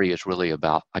story is really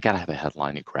about, I got to have a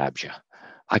headline that grabs you.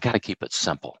 I got to keep it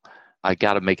simple. I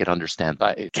got to make it understand.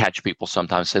 I catch people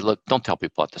sometimes say, look, don't tell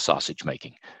people about the sausage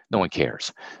making. No one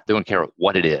cares. They don't care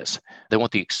what it is. They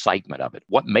want the excitement of it.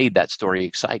 What made that story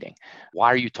exciting? Why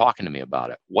are you talking to me about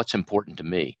it? What's important to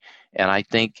me? And I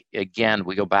think, again,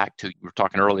 we go back to, we were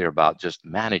talking earlier about just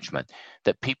management,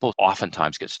 that people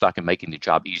oftentimes get stuck in making the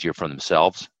job easier for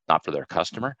themselves, not for their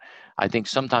customer. I think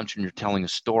sometimes when you're telling a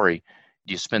story,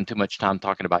 you spend too much time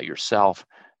talking about yourself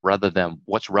rather than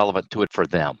what's relevant to it for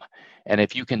them. And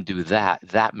if you can do that,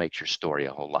 that makes your story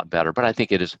a whole lot better. But I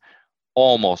think it is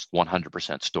almost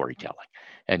 100% storytelling.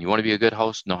 And you want to be a good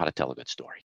host, know how to tell a good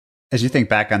story. As you think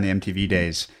back on the MTV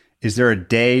days, is there a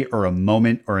day or a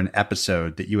moment or an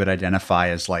episode that you would identify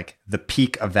as like the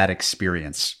peak of that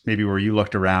experience? Maybe where you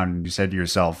looked around and you said to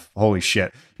yourself, holy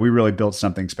shit, we really built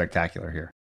something spectacular here.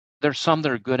 There's some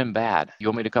that are good and bad. You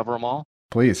want me to cover them all?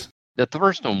 Please. The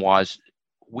first one was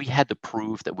we had to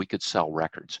prove that we could sell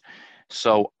records.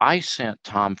 So I sent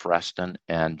Tom Freston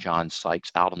and John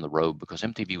Sykes out on the road because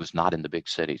MTV was not in the big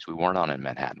cities. We weren't on in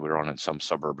Manhattan. We were on in some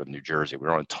suburb of New Jersey. We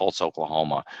were on in Tulsa,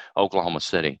 Oklahoma, Oklahoma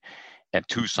City, and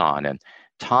Tucson. And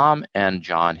Tom and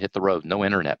John hit the road. No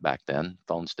internet back then.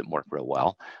 Phones didn't work real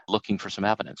well, looking for some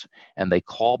evidence. And they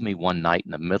called me one night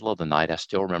in the middle of the night. I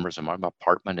still remember it was in my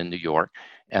apartment in New York.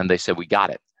 And they said, we got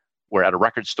it. We're at a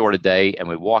record store today. And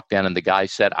we walked in and the guy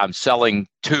said, I'm selling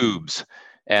tubes.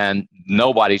 And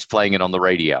nobody's playing it on the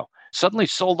radio. Suddenly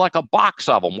sold like a box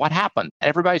of them. What happened?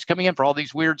 Everybody's coming in for all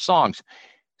these weird songs.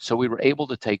 So we were able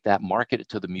to take that, market it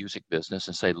to the music business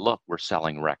and say, look, we're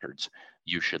selling records.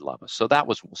 You should love us. So that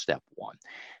was step one.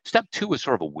 Step two was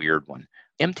sort of a weird one.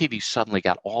 MTV suddenly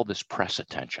got all this press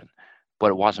attention, but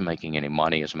it wasn't making any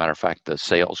money. As a matter of fact, the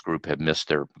sales group had missed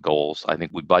their goals. I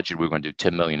think we budgeted we were going to do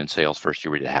 $10 million in sales. First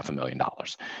year, we did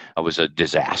 $500,000. It was a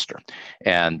disaster.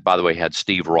 And by the way, had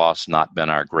Steve Ross not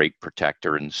been our great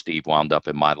protector, and Steve wound up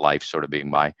in my life sort of being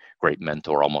my great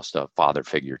mentor, almost a father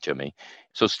figure to me.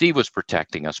 So Steve was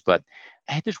protecting us, but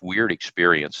I had this weird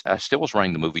experience. I still was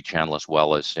running the movie channel as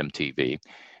well as MTV.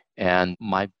 And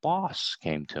my boss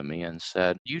came to me and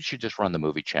said, you should just run the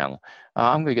movie channel.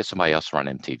 I'm going to get somebody else to run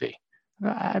MTV.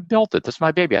 I built it. This is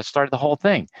my baby. I started the whole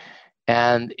thing.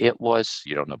 And it was,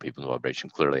 you don't know People's Motivation,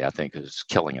 clearly, I think is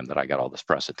killing him that I got all this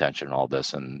press attention and all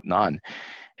this and none.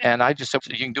 And I just said,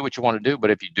 you can do what you want to do,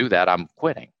 but if you do that, I'm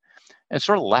quitting. And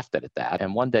sort of left it at that.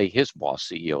 And one day his boss,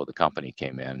 CEO of the company,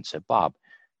 came in and said, Bob,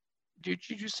 did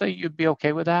you just say you'd be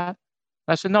okay with that?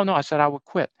 I said, no, I said I would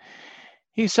quit.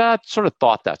 He said, I sort of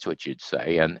thought that's what you'd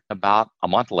say. And about a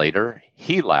month later,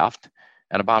 he left.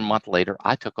 And about a month later,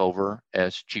 I took over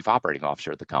as chief operating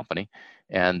officer of the company.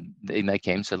 And they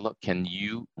came and said, look, can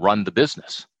you run the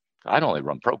business? I'd only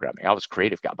run programming. I was a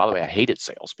creative guy. By the way, I hated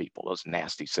salespeople, those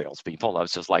nasty salespeople. I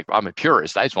was just like, I'm a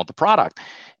purist. I just want the product.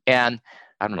 And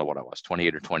I don't know what I was,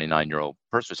 28 or 29-year-old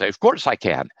person would say, of course I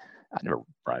can. I'm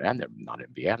not an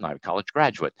MBA, I'm not a college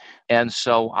graduate. And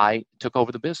so I took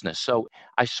over the business. So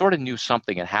I sort of knew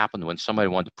something had happened when somebody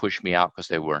wanted to push me out because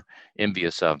they were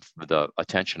envious of the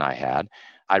attention I had.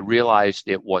 I realized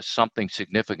it was something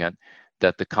significant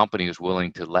that the company was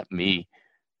willing to let me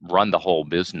run the whole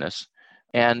business.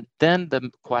 And then the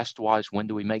quest was, when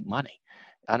do we make money?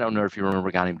 I don't know if you remember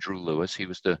a guy named Drew Lewis. He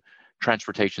was the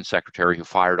transportation secretary who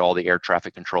fired all the air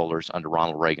traffic controllers under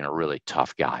Ronald Reagan, a really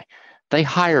tough guy. They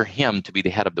hire him to be the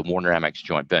head of the Warner Amex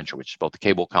joint venture, which is both the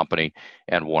cable company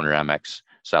and Warner Amex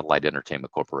Satellite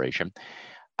Entertainment Corporation.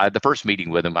 The first meeting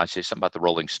with him, I say something about the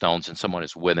Rolling Stones, and someone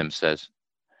is with him says,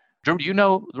 Drew, do you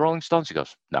know the Rolling Stones? He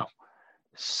goes, no.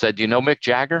 Said, do you know Mick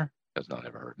Jagger? He goes, no,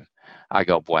 never heard of him. I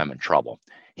go, boy, I'm in trouble.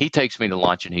 He takes me to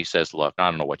lunch and he says, look, I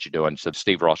don't know what you're doing. He said,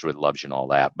 Steve Ross really loves you and all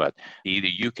that, but either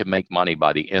you can make money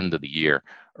by the end of the year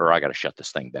or I got to shut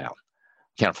this thing down.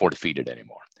 Can't afford to feed it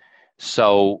anymore.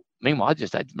 So meanwhile,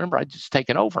 I remember I just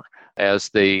taken over as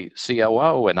the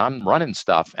COO and I'm running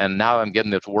stuff. And now I'm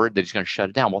getting this word that he's going to shut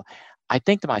it down. Well, I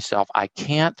think to myself, I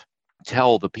can't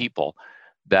tell the people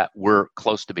that we're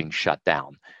close to being shut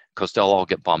down because they'll all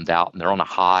get bummed out and they're on a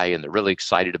high and they're really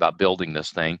excited about building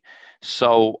this thing.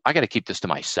 So I got to keep this to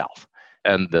myself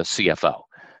and the CFO.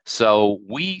 So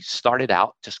we started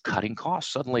out just cutting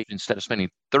costs. Suddenly, instead of spending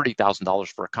 $30,000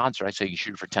 for a concert, I say you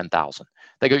shoot it for $10,000.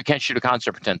 They go, you can't shoot a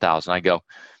concert for $10,000. I go,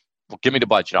 well, give me the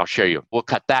budget. I'll show you. We'll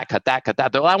cut that.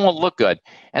 Well, that won't look good.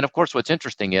 And of course, what's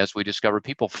interesting is we discovered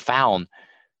people found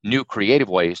new creative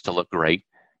ways to look great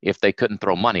if they couldn't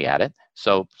throw money at it.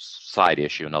 So side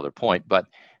issue, another point. But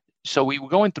so we were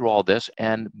going through all this.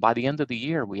 And by the end of the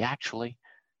year, we actually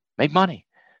made money.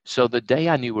 So the day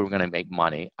I knew we were going to make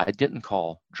money, I didn't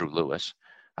call Drew Lewis.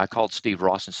 I called Steve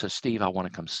Ross and said, Steve, I want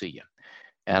to come see you.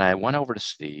 And I went over to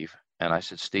Steve and I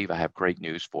said, Steve, I have great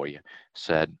news for you.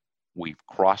 Said, we've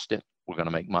crossed it. We're going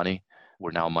to make money.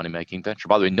 We're now a money-making venture.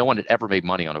 By the way, no one had ever made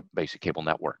money on a basic cable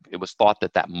network. It was thought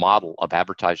that that model of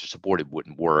advertiser supported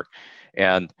wouldn't work.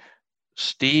 And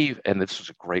Steve, and this was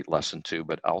a great lesson too,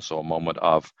 but also a moment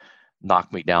of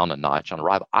knock me down a notch on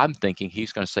arrival. I'm thinking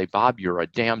he's going to say, Bob, you're a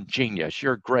damn genius.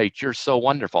 You're great. You're so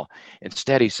wonderful.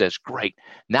 Instead, he says, great.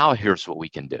 Now here's what we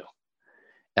can do.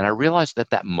 And I realized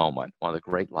at that moment, one of the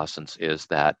great lessons is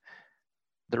that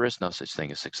there is no such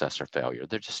thing as success or failure.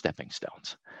 They're just stepping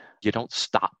stones. You don't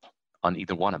stop on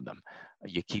either one of them.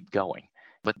 You keep going.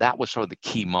 But that was sort of the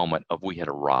key moment of we had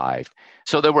arrived.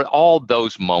 So there were all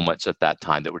those moments at that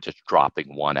time that were just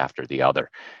dropping one after the other.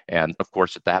 And of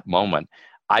course, at that moment,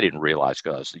 I didn't realize,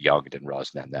 because I was young, I didn't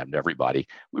realize that everybody,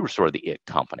 we were sort of the it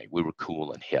company. We were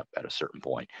cool and hip at a certain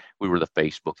point. We were the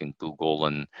Facebook and Google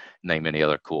and name any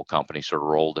other cool company sort of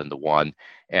rolled into one.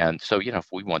 And so, if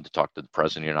we wanted to talk to the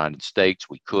president of the United States,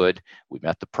 we could. We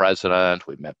met the president,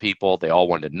 we met people. They all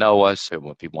wanted to know us. And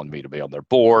when people wanted me to be on their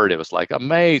board, it was like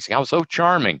amazing. I was so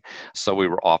charming. So we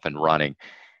were off and running.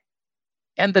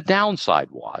 And the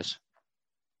downside was,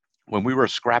 when we were a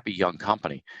scrappy young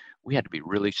company, we had to be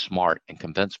really smart and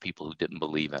convince people who didn't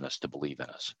believe in us to believe in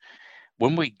us.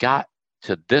 When we got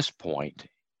to this point,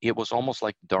 it was almost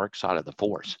like the dark side of the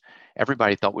force.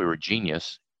 Everybody thought we were a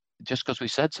genius just because we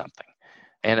said something.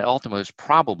 And ultimately, it was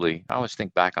probably, I always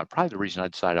think back on probably the reason I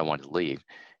decided I wanted to leave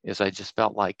is I just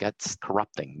felt like that's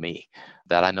corrupting me,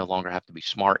 that I no longer have to be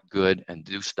smart, good, and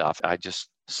do stuff. I just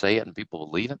say it and people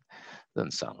believe it.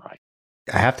 Doesn't sound right.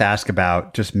 I have to ask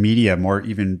about just media more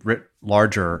even writ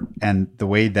larger and the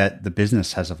way that the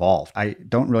business has evolved. I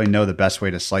don't really know the best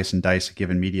way to slice and dice a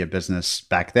given media business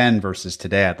back then versus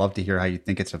today. I'd love to hear how you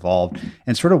think it's evolved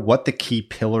and sort of what the key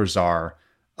pillars are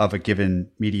of a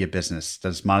given media business.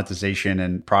 Does monetization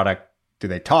and product, do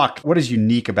they talk? What is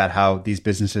unique about how these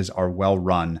businesses are well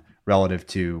run relative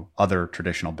to other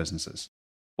traditional businesses?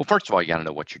 Well, first of all, you got to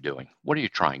know what you're doing. What are you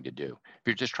trying to do? If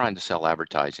you're just trying to sell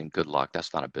advertising, good luck.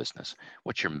 That's not a business.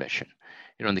 What's your mission?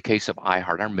 In the case of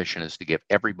iHeart, our mission is to give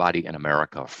everybody in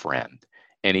America a friend,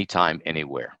 anytime,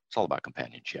 anywhere. It's all about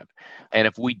companionship. And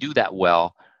if we do that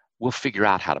well, we'll figure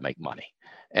out how to make money.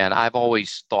 And I've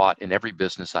always thought in every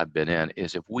business I've been in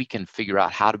is if we can figure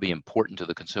out how to be important to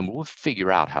the consumer, we'll figure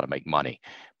out how to make money.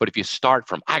 But if you start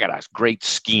from, I got a great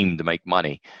scheme to make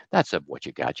money, that's what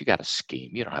you got. You got a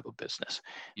scheme. You don't have a business.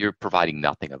 You're providing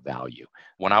nothing of value.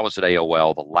 When I was at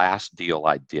AOL, the last deal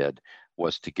I did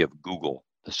was to give Google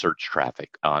the search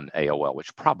traffic on AOL,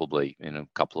 which probably in a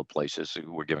couple of places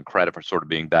we're given credit for sort of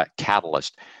being that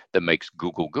catalyst that makes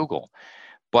Google Google.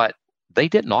 But they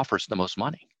didn't offer us the most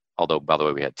money. Although, by the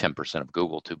way, we had 10% of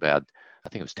Google. Too bad. I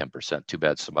think it was 10%. Too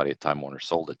bad somebody at Time Warner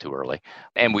sold it too early.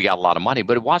 And we got a lot of money,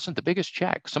 but it wasn't the biggest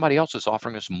check. Somebody else was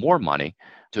offering us more money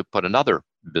to put another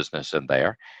business in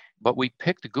there. But we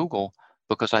picked Google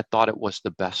because I thought it was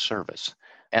the best service.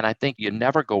 And I think you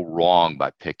never go wrong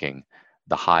by picking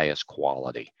the highest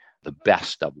quality, the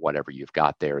best of whatever you've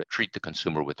got there. Treat the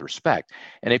consumer with respect.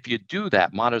 And if you do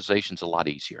that, monetization's a lot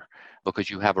easier because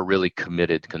you have a really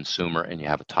committed consumer and you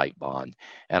have a tight bond.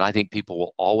 And I think people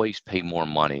will always pay more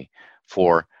money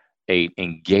for a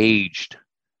engaged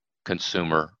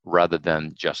consumer rather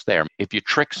than just there. If you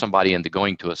trick somebody into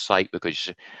going to a site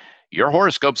because your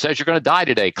horoscope says you're going to die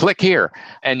today, click here,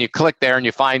 and you click there and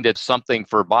you find it's something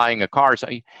for buying a car, so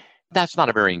that's not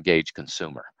a very engaged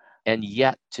consumer. And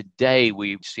yet today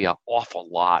we see an awful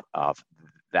lot of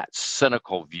that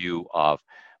cynical view of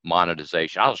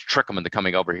monetization. I'll just trick them into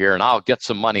coming over here and I'll get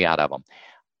some money out of them.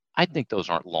 I think those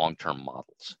aren't long-term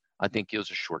models. I think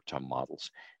those are short-term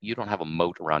models. You don't have a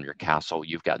moat around your castle.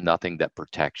 You've got nothing that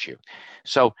protects you.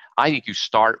 So I think you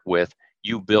start with,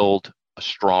 you build a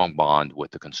strong bond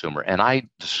with the consumer. And I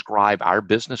describe our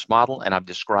business model, and I've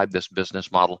described this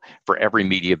business model for every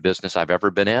media business I've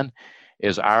ever been in,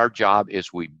 is our job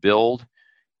is we build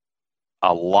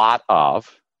a lot of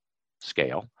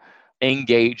scale,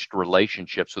 engaged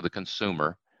relationships with the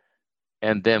consumer,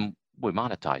 and then we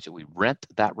monetize it. We rent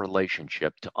that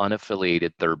relationship to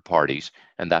unaffiliated third parties,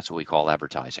 and that's what we call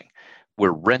advertising.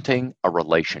 We're renting a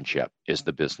relationship is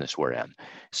the business we're in.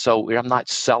 So I'm not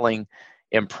selling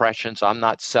impressions. I'm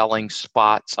not selling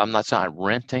spots. I'm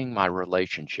renting my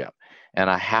relationship. And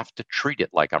I have to treat it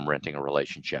like I'm renting a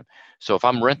relationship. So if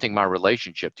I'm renting my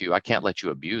relationship to you, I can't let you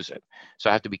abuse it. So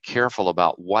I have to be careful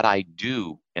about what I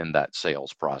do in that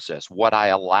sales process, what I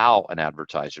allow an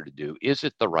advertiser to do. Is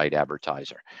it the right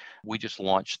advertiser? We just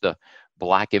launched the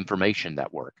Black Information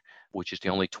Network, which is the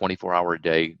only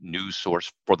 24-hour-a-day news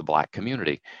source for the Black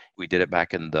community. We did it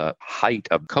back in the height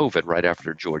of COVID, right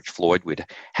after George Floyd. We'd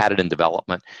had it in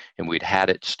development, and we'd had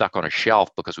it stuck on a shelf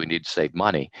because we needed to save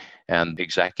money. And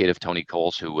executive Tony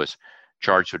Coles, who was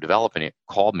charged with developing it,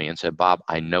 called me and said, "Bob,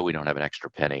 I know we don't have an extra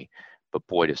penny, but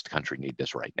boy, does the country need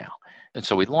this right now." And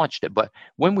so we launched it. But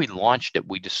when we launched it,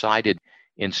 we decided,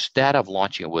 instead of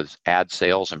launching it with ad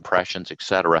sales, impressions, et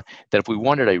cetera, that if we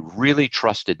wanted a really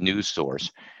trusted news source,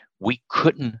 we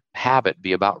couldn't have it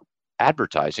be about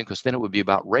advertising, because then it would be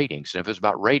about ratings. And if it was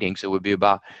about ratings, it would be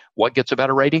about what gets a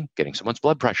better rating? Getting someone's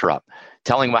blood pressure up.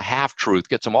 Telling them a half-truth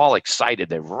gets them all excited.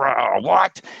 They,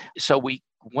 what? So we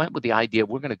went with the idea,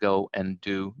 we're going to go and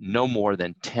do no more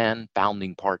than 10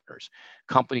 founding partners,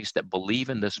 companies that believe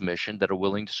in this mission, that are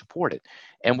willing to support it.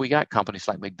 And we got companies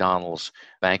like McDonald's,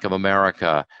 Bank of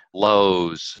America,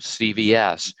 Lowe's,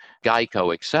 CVS,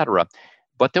 Geico, et cetera.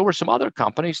 But there were some other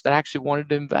companies that actually wanted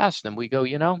to invest. And we go,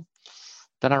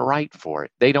 they're not right for it.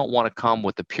 They don't want to come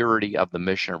with the purity of the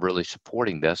mission of really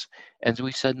supporting this. And so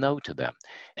we said no to them.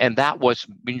 And that was,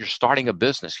 when you're starting a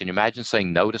business, can you imagine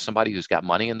saying no to somebody who's got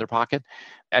money in their pocket?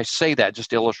 I say that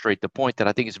just to illustrate the point that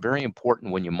I think it's very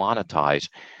important when you monetize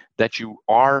that you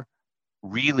are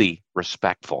really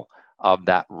respectful of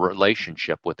that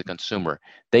relationship with the consumer.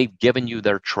 They've given you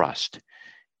their trust.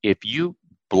 If you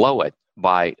blow it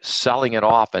by selling it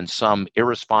off in some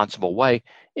irresponsible way,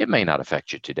 it may not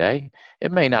affect you today.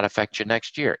 It may not affect you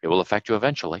next year. It will affect you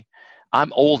eventually.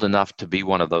 I'm old enough to be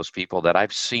one of those people that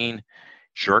I've seen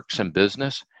jerks in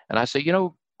business. And I say,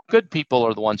 good people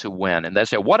are the ones who win. And they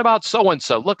say, what about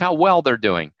so-and-so? Look how well they're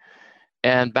doing.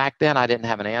 And back then I didn't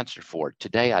have an answer for it.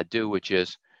 Today I do, which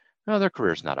is, no, their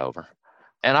career's not over.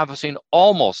 And I've seen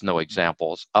almost no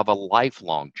examples of a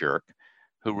lifelong jerk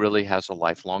who really has a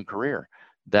lifelong career,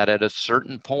 that at a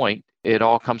certain point, it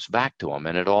all comes back to them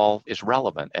and it all is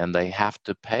relevant, and they have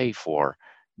to pay for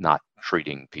not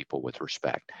treating people with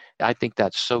respect. I think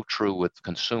that's so true with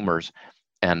consumers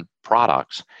and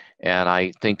products. And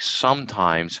I think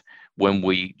sometimes when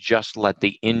we just let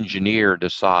the engineer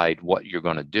decide what you're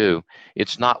going to do,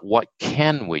 it's not what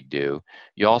can we do.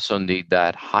 You also need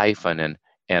that hyphen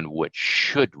and what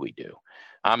should we do.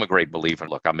 I'm a great believer.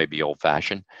 Look, I may be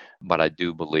old-fashioned, but I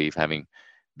do believe, having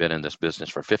been in this business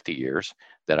for 50 years,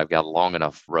 that I've got a long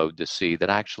enough road to see that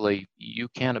actually you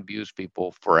can't abuse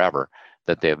people forever,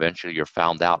 that they eventually you're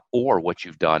found out, or what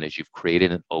you've done is you've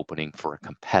created an opening for a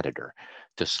competitor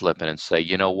to slip in and say,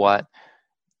 you know what,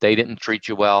 they didn't treat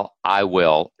you well, I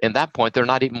will. At that point, they're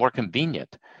not even more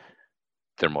convenient.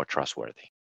 They're more trustworthy.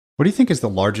 What do you think is the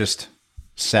largest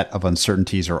set of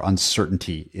uncertainties or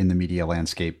uncertainty in the media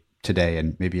landscape today?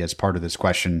 And maybe as part of this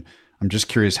question, I'm just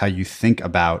curious how you think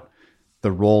about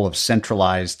the role of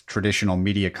centralized traditional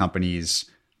media companies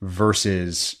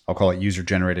versus, I'll call it,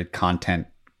 user-generated content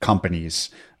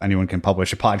companies. Anyone can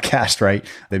publish a podcast, right?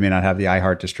 They may not have the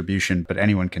iHeart distribution, but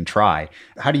anyone can try.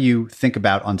 How do you think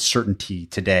about uncertainty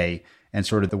today and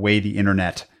sort of the way the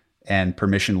internet and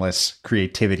permissionless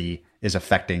creativity is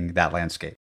affecting that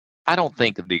landscape? I don't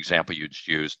think the example you just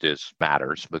used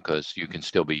matters because you can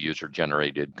still be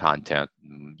user-generated content,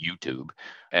 YouTube,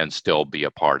 and still be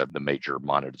a part of the major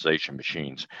monetization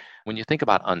machines. When you think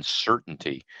about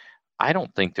uncertainty, I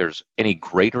don't think there's any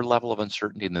greater level of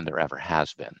uncertainty than there ever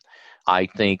has been. I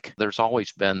think there's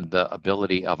always been the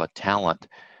ability of a talent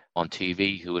on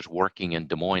TV who is working in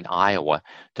Des Moines, Iowa,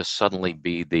 to suddenly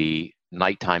be the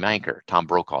nighttime anchor. Tom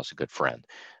Brokaw's a good friend.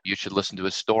 You should listen to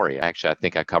his story. Actually, I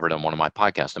think I covered on one of my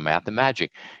podcasts, The Math and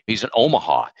Magic. He's in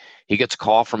Omaha. He gets a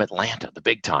call from Atlanta, the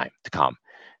big time, to come.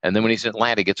 And then when he's in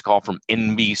Atlanta, he gets a call from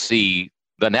NBC,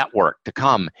 the network, to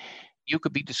come. You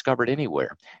could be discovered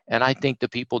anywhere. And I think the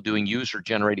people doing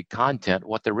user-generated content,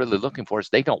 what they're really looking for is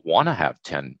they don't want to have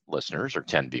 10 listeners or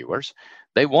 10 viewers.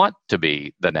 They want to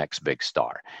be the next big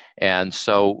star. And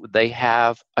so they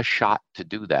have a shot to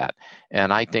do that.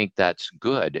 And I think that's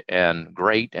good and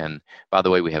great. And by the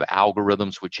way, we have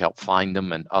algorithms which help find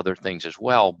them and other things as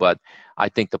well. But I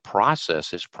think the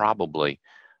process is probably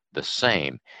the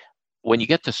same. When you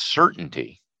get to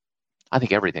certainty, I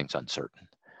think everything's uncertain.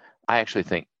 I actually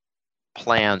think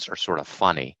plans are sort of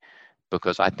funny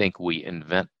because I think we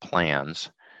invent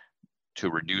plans to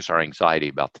reduce our anxiety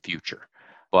about the future.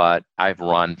 But I've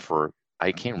run for,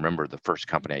 I can't remember the first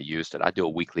company I used it. I do a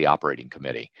weekly operating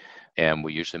committee, and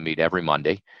we usually meet every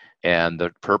Monday. And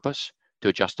the purpose, to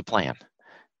adjust the plan,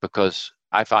 because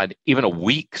I find even a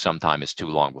week sometime is too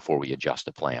long before we adjust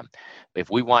a plan. If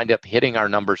we wind up hitting our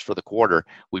numbers for the quarter,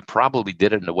 we probably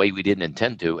did it in a way we didn't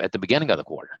intend to at the beginning of the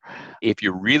quarter. If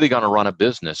you're really going to run a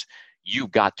business,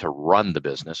 you've got to run the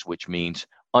business, which means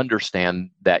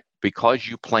understand that because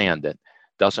you planned it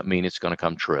doesn't mean it's going to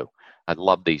come true. I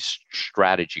love these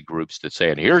strategy groups that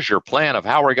say, and here's your plan of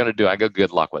how we're going to do it. I go,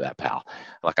 good luck with that, pal.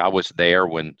 Like I was there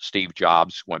when Steve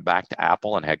Jobs went back to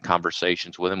Apple and had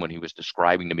conversations with him when he was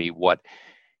describing to me what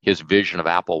his vision of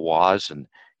Apple was. And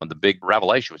the big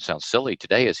revelation, which sounds silly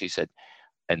today, is he said,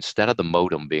 instead of the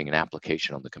modem being an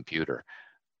application on the computer,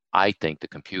 I think the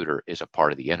computer is a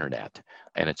part of the internet,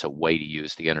 and it's a way to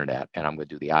use the internet. And I'm going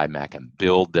to do the iMac and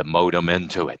build the modem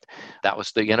into it. That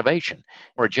was the innovation.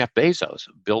 Or Jeff Bezos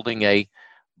building a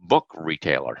book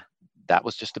retailer. That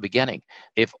was just the beginning.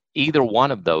 If either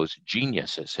one of those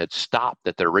geniuses had stopped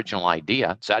at their original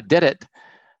idea, so I did it,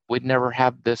 we'd never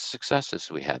have the successes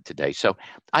we had today. So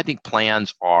I think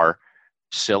plans are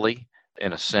silly.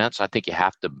 In a sense, I think you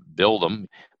have to build them,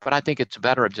 but I think it's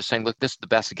better of just saying, look, this is the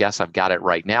best guess. I've got it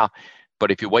right now. But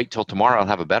if you wait till tomorrow, I'll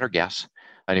have a better guess.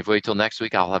 And if you wait till next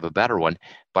week, I'll have a better one.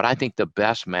 But I think the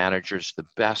best managers, the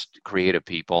best creative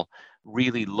people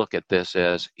really look at this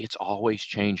as it's always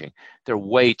changing. There are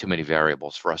way too many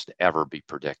variables for us to ever be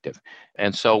predictive.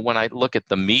 And so when I look at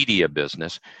the media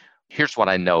business, here's what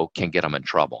I know can get them in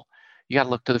trouble. You got to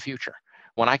look to the future.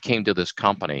 When I came to this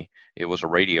company, it was a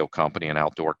radio company, an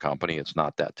outdoor company. It's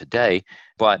not that today,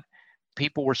 but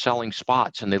people were selling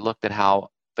spots and they looked at how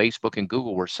Facebook and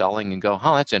Google were selling and go,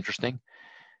 oh, that's interesting.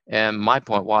 And my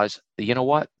point was, you know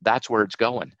what? That's where it's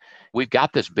going. We've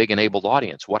got this big enabled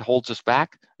audience. What holds us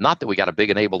back? Not that we got a big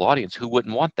enabled audience. Who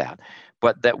wouldn't want that?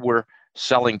 But that we're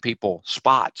selling people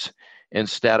spots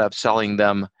instead of selling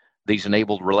them these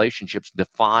enabled relationships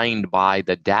defined by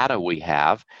the data we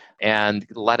have and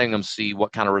letting them see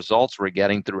what kind of results we're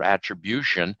getting through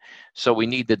attribution. So we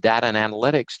need the data and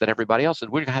analytics that everybody else is.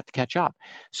 We're going to have to catch up.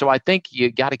 So I think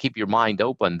you got to keep your mind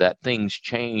open that things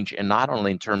change, and not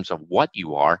only in terms of what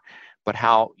you are, but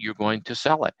how you're going to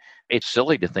sell it. It's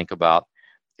silly to think about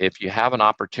if you have an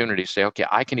opportunity to say, okay,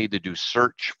 I can either do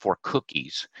search for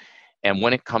cookies. And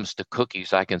when it comes to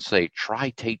cookies, I can say,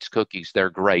 try Tate's cookies. They're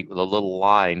great, with a little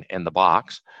line in the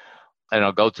box. And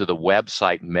I'll go to the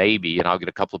website maybe, and I'll get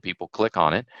a couple of people click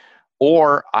on it.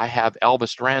 Or I have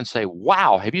Elvis Duran say,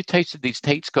 wow, have you tasted these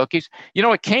Tate's cookies? You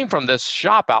know, it came from this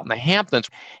shop out in the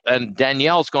Hamptons. And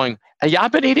Danielle's going, yeah,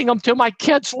 I've been eating them too. My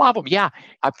kids love them. Yeah,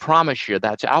 I promise you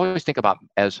I always think about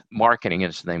as marketing, and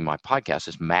it's the name of my podcast,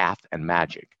 is math and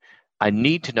magic. I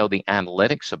need to know the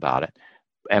analytics about it.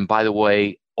 And by the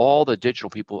way, all the digital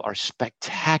people are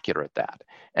spectacular at that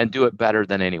and do it better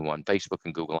than anyone. Facebook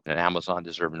and Google and Amazon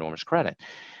deserve enormous credit.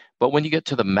 But when you get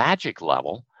to the magic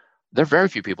level, there are very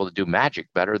few people that do magic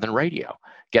better than radio,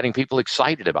 getting people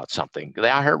excited about something. The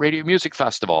iHeartRadio Music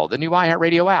Festival, the new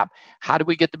iHeartRadio app. How did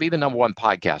we get to be the number one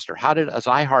podcaster? How did, as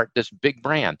iHeart, this big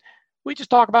brand, we just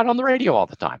talk about it on the radio all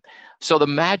the time. So the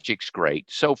magic's great.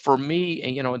 So for me,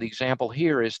 the example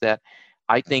here is that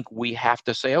I think we have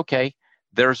to say, okay,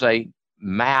 there's a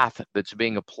math that's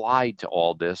being applied to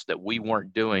all this that we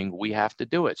weren't doing. We have to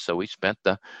do it. So we spent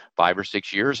the 5 or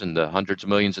 6 years and the hundreds of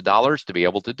millions of dollars to be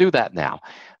able to do that now.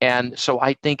 And so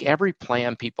I think every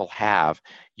plan people have,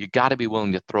 you got to be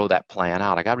willing to throw that plan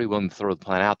out. I got to be willing to throw the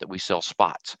plan out that we sell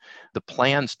spots. The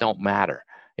plans don't matter.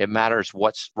 It matters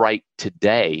what's right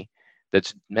today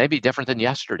that's maybe different than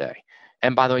yesterday.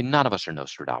 And by the way, none of us are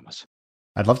Nostradamus.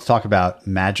 I'd love to talk about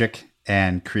magic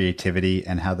and creativity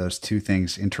and how those two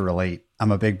things interrelate.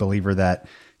 I'm a big believer that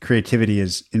creativity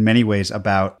is in many ways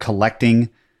about collecting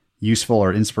useful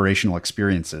or inspirational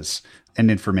experiences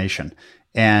and information.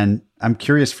 And I'm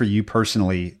curious for you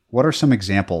personally, what are some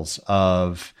examples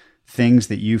of things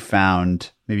that you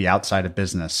found maybe outside of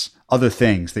business, other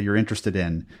things that you're interested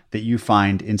in that you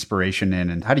find inspiration in?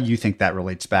 And how do you think that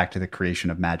relates back to the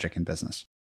creation of magic in business?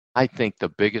 I think the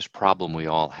biggest problem we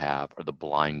all have are the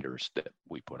blinders that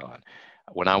we put on.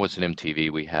 When I was at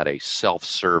MTV, we had a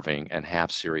self-serving and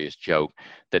half-serious joke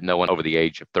that no one over the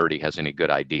age of 30 has any good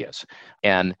ideas.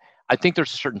 And I think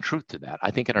there's a certain truth to that.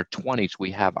 I think in our 20s,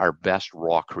 we have our best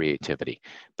raw creativity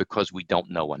because we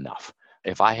don't know enough.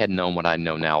 If I had known what I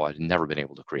know now, I'd never been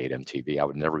able to create MTV. I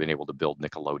would never been able to build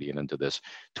Nickelodeon into this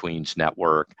tweens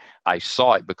network. I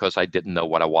saw it because I didn't know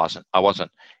what I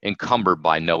wasn't encumbered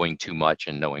by knowing too much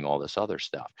and knowing all this other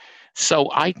stuff.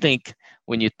 So I think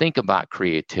when you think about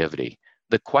creativity,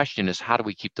 the question is, how do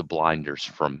we keep the blinders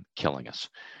from killing us?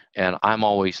 And I'm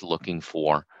always looking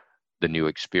for the new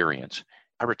experience.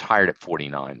 I retired at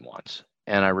 49 once.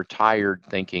 And I retired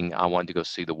thinking I wanted to go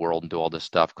see the world and do all this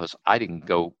stuff because I didn't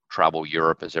go travel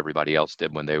Europe as everybody else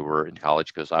did when they were in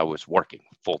college because I was working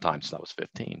full-time since I was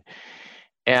 15.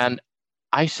 And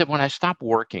I said, when I stopped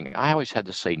working, I always had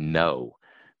to say no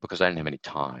because I didn't have any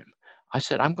time. I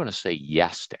said, I'm going to say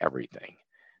yes to everything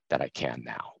that I can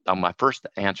now. My first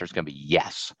answer is going to be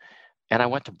yes. And I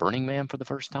went to Burning Man for the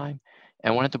first time.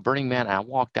 And went to Burning Man and I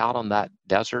walked out on that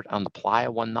desert on the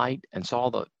playa one night and saw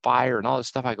the fire and all this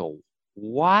stuff. I go,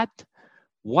 what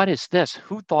is this?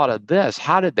 Who thought of this?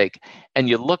 How did they? And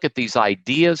you look at these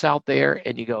ideas out there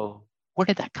and you go, where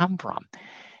did that come from?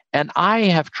 And I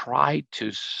have tried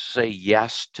to say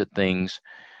yes to things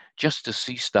just to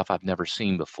see stuff I've never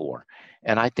seen before.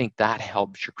 And I think that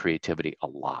helps your creativity a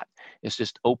lot. It's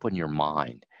just open your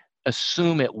mind.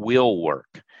 Assume it will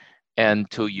work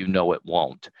until you know it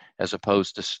won't, as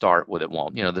opposed to start with it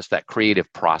won't. That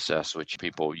creative process which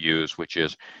people use, which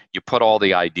is you put all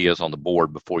the ideas on the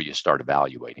board before you start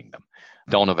evaluating them.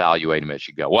 Don't evaluate them as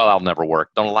you go. Well, I'll never work.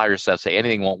 Don't allow yourself to say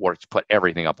anything won't work. Just put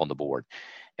everything up on the board.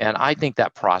 And I think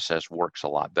that process works a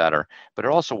lot better, but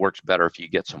it also works better if you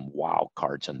get some wild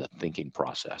cards in the thinking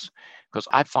process. Because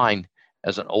I find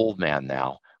as an old man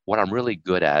now, what I'm really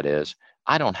good at is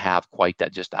I don't have quite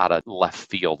that just out of left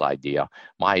field idea.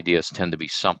 My ideas tend to be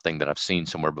something that I've seen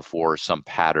somewhere before, some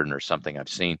pattern or something I've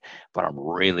seen, but I'm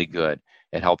really good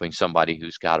at helping somebody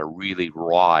who's got a really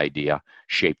raw idea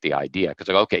shape the idea. Because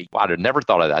I go, okay, I'd have never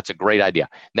thought of that. It's a great idea.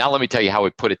 Now let me tell you how we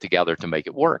put it together to make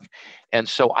it work. And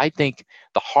so I think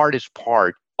the hardest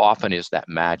part often is that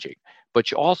magic, but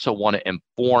you also want to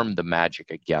inform the magic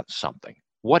against something.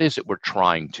 What is it we're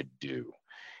trying to do?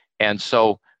 And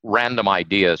so random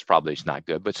ideas probably is not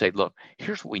good, but say, look,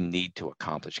 here's what we need to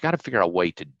accomplish. You got to figure out a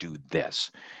way to do this.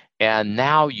 And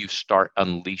now you start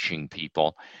unleashing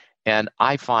people. And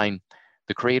I find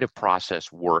the creative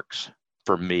process works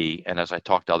for me. And as I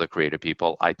talk to other creative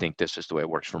people, I think this is the way it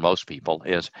works for most people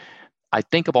is I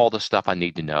think of all the stuff I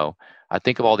need to know. I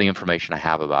think of all the information I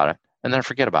have about it, and then I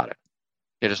forget about it.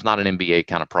 It is not an MBA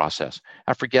kind of process.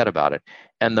 I forget about it.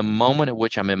 And the moment at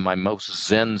which I'm in my most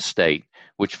Zen state,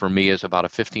 which for me is about a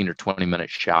 15 or 20 minute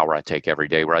shower I take every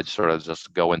day where I sort of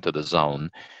just go into the zone,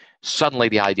 suddenly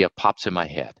the idea pops in my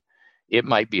head. It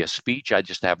might be a speech I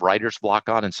just have writer's block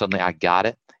on and suddenly I got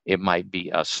it. It might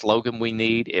be a slogan we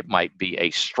need. It might be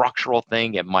a structural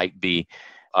thing. It might be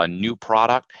a new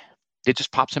product. It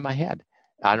just pops in my head.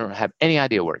 I don't have any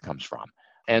idea where it comes from.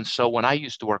 And so when I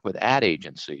used to work with ad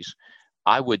agencies,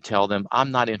 I would tell them,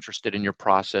 I'm not interested in your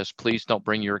process. Please don't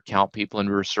bring your account people and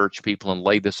research people and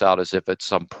lay this out as if it's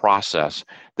some process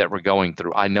that we're going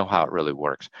through. I know how it really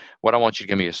works. What I want you to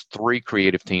give me is 3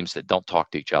 creative teams that don't talk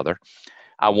to each other.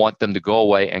 I want them to go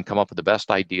away and come up with the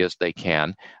best ideas they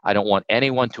can. I don't want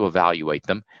anyone to evaluate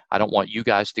them. I don't want you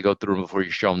guys to go through them before you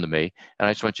show them to me. And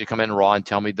I just want you to come in raw and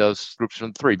tell me those groups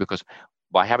from 3, because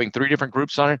by having 3 different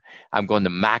groups on it, I'm going to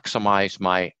maximize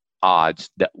my odds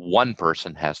that one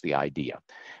person has the idea.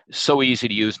 So easy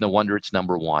to use. No wonder it's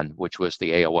number 1, which was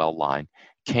the AOL line,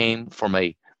 came from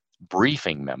a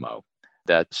briefing memo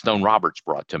that Stone Roberts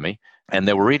brought to me And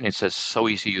they were reading, it says, so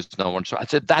easy to use, no one. So I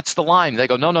said, that's the line. They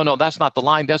go, no, no, no, that's not the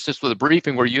line. That's just for the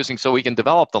briefing we're using so we can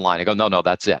develop the line. I go, no, no,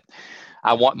 that's it.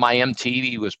 I want my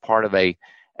MTV was part of a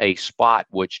spot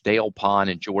which Dale Pond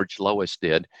and George Lois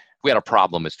did. We had a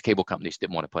problem as the cable companies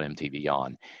didn't want to put MTV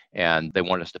on, and they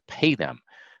wanted us to pay them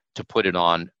to put it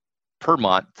on per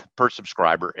month, per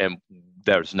subscriber, and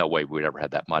there's no way we'd ever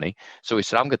had that money. So he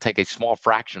said, I'm going to take a small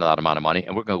fraction of that amount of money,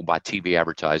 and we're going to buy TV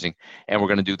advertising, and we're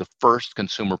going to do the first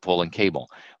consumer pull in cable.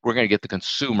 We're going to get the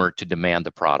consumer to demand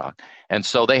the product. And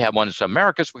so they had one that said,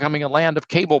 America's becoming a land of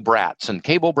cable brats, and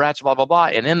cable brats, blah, blah, blah.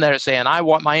 And in there saying, I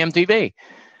want my MTV.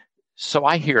 So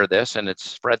I hear this, and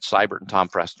it's Fred Seibert and Tom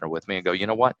Frestner with me, and go, you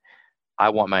know what? I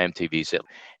want my MTVs.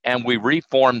 And we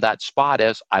reformed that spot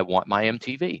as I want my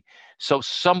MTV. So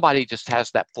somebody just has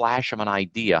that flash of an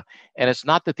idea. And it's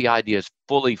not that the idea is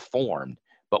fully formed,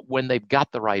 but when they've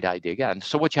got the right idea again.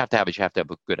 So what you have to have is you have to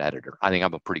have a good editor. I think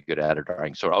I'm a pretty good editor.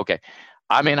 So, okay,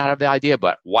 I may not have the idea,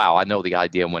 but wow, I know the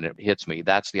idea when it hits me.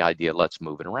 That's the idea. Let's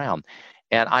move it around.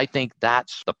 And I think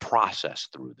that's the process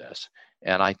through this.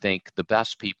 And I think the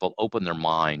best people open their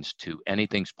minds to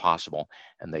anything's possible,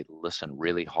 and they listen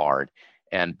really hard.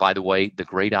 And by the way, the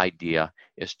great idea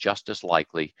is just as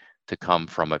likely to come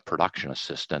from a production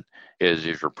assistant as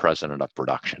your president of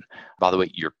production. By the way,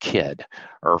 your kid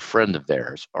or a friend of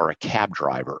theirs or a cab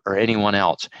driver or anyone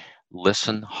else,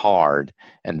 listen hard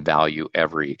and value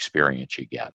every experience you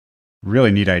get.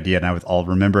 Really neat idea. And I'll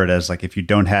remember it as like, if you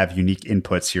don't have unique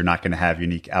inputs, you're not going to have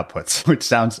unique outputs, which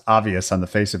sounds obvious on the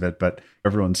face of it, but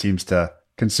everyone seems to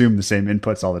consume the same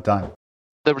inputs all the time.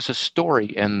 There was a story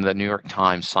in the New York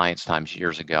Times, Science Times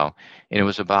years ago, and it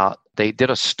was about, they did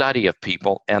a study of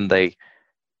people, and they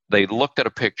looked at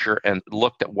a picture and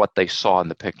looked at what they saw in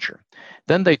the picture.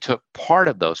 Then they took part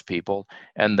of those people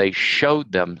and they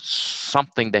showed them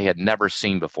something they had never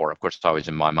seen before. Of course, it's always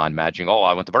in my mind imagining, oh,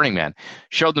 I went to Burning Man.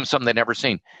 Showed them something they'd never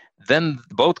seen. Then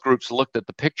both groups looked at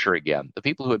the picture again. The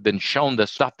people who had been shown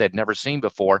this stuff they'd never seen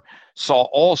before saw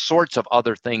all sorts of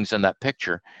other things in that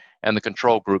picture, and the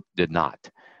control group did not.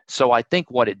 So I think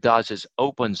what it does is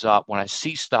opens up, when I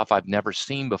see stuff I've never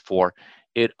seen before,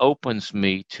 it opens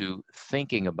me to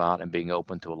thinking about and being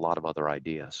open to a lot of other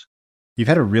ideas. You've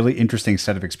had a really interesting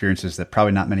set of experiences that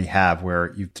probably not many have,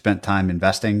 where you've spent time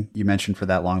investing, you mentioned, for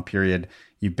that long period.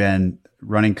 You've been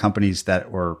running companies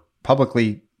that were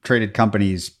publicly traded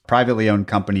companies, privately owned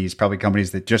companies, probably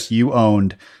companies that just you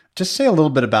owned. Just say a little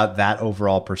bit about that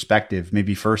overall perspective,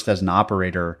 maybe first as an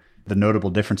operator, the notable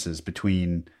differences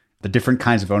between the different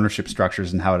kinds of ownership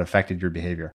structures and how it affected your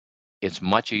behavior. It's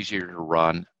much easier to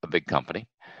run a big company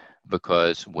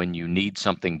because when you need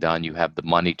something done, you have the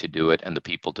money to do it and the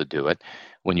people to do it.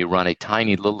 When you run a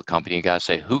tiny little company, you got to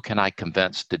say, who can I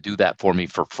convince to do that for me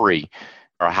for free?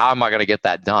 Or how am I going to get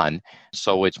that done?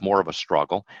 So it's more of a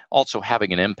struggle. Also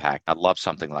having an impact. I love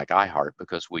something like iHeart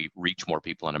because we reach more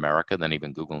people in America than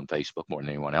even Google and Facebook, more than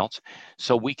anyone else.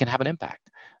 So we can have an impact.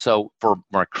 So from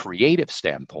a creative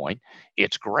standpoint,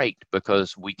 it's great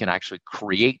because we can actually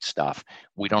create stuff.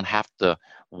 We don't have to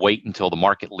wait until the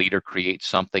market leader creates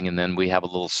something and then we have a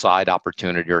little side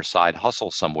opportunity or side hustle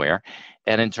somewhere.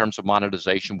 And in terms of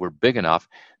monetization, we're big enough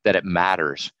that it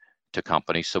matters to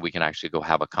companies, so we can actually go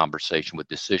have a conversation with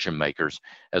decision makers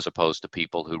as opposed to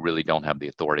people who really don't have the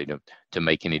authority to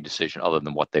make any decision other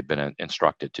than what they've been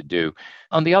instructed to do.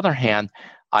 On the other hand,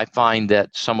 I find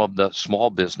that some of the small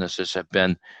businesses have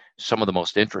been some of the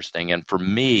most interesting. And for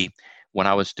me, when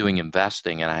I was doing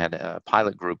investing and I had a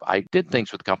pilot group, I did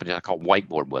things with companies I called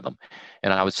whiteboard with them.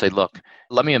 And I would say, look,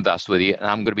 let me invest with you and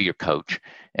I'm going to be your coach.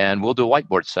 And we'll do a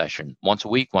whiteboard session once a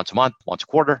week, once a month, once a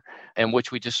quarter, in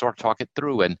which we just sort of talk it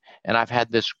through. And I've had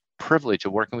this privilege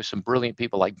of working with some brilliant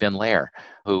people like Ben Lair,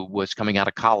 who was coming out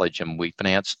of college, and we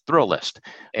financed Thrillist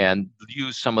and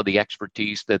used some of the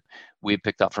expertise that we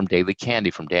picked up from Daily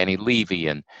Candy, from Danny Levy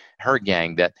and her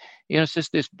gang. That, it's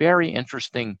just this very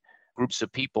interesting groups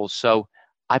of people. So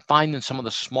I find in some of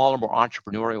the smaller, more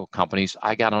entrepreneurial companies,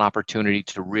 I got an opportunity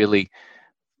to really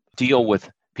deal with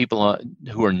people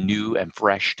who are new and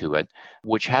fresh to it,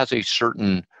 which has a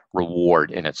certain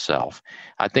reward in itself.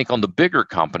 I think on the bigger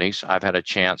companies, I've had a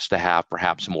chance to have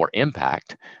perhaps more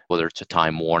impact, whether it's a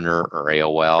Time Warner or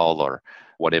AOL or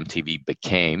what MTV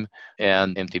became.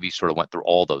 And MTV sort of went through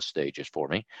all those stages for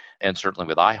me. And certainly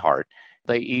with iHeart,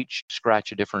 they each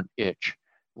scratch a different itch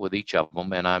with each of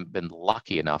them, and I've been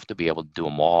lucky enough to be able to do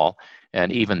them all.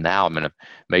 And even now, I'm a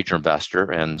major investor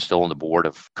and still on the board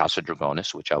of Casa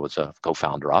Dragones, which I was a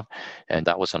co-founder of. And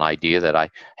that was an idea that I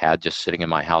had just sitting in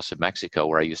my house in Mexico,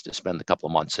 where I used to spend a couple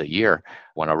of months a year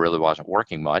when I really wasn't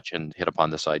working much, and hit upon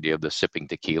this idea of the sipping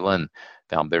tequila and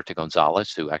found Berta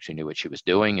Gonzalez, who actually knew what she was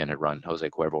doing and had run Jose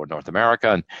Cuervo in North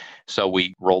America. And so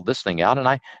we rolled this thing out, and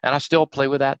I still play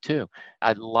with that too.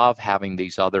 I love having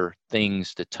these other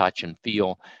things to touch and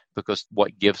feel, because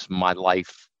what gives my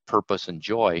life purpose and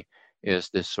joy is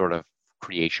this sort of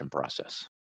creation process.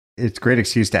 It's a great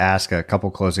excuse to ask a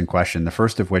couple closing questions. The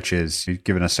first of which is, you've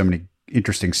given us so many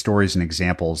interesting stories and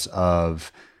examples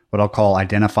of what I'll call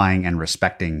identifying and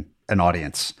respecting an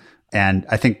audience. And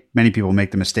I think many people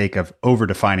make the mistake of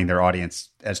over-defining their audience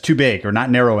as too big or not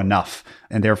narrow enough,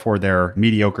 and therefore they're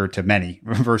mediocre to many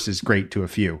versus great to a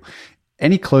few.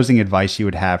 Any closing advice you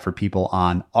would have for people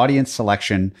on audience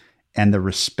selection and the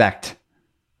respect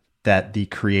that the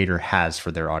creator has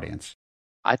for their audience?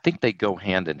 I think they go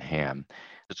hand in hand.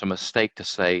 It's a mistake to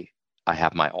say, I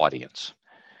have my audience.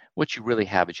 What you really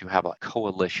have is you have a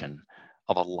coalition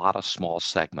of a lot of small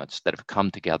segments that have come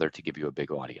together to give you a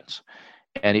big audience.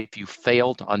 And if you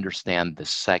fail to understand the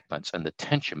segments and the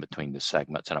tension between the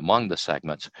segments and among the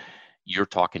segments, you're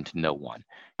talking to no one.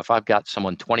 If I've got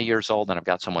someone 20 years old and I've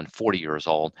got someone 40 years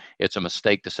old, it's a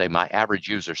mistake to say my average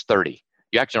user's 30.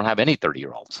 You actually don't have any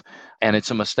 30-year-olds. And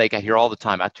it's a mistake I hear all the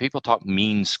time. People talk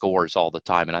mean scores all the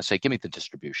time. And I say, give me the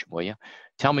distribution, will you?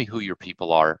 Tell me who your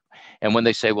people are. And when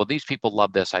they say, well, these people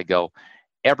love this, I go,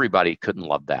 everybody couldn't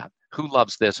love that. Who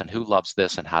loves this and who loves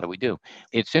this and how do we do?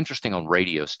 It's interesting on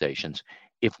radio stations.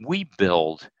 If we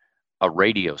build a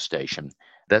radio station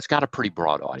that's got a pretty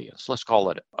broad audience, let's call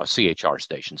it a CHR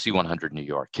station, C100 New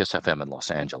York, KISS FM in Los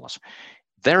Angeles,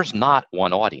 there's not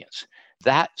one audience.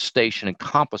 That station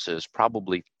encompasses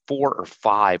probably 4 or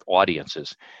 5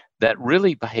 audiences that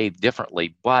really behave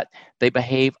differently, but they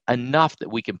behave enough that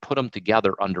we can put them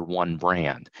together under one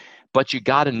brand. But you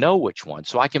got to know which one.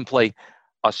 So I can play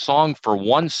a song for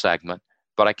one segment,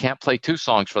 but I can't play 2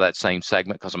 songs for that same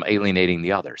segment because I'm alienating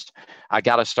the others. I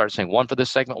got to start saying one for this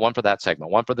segment, one for that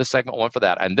segment, one for this segment, one for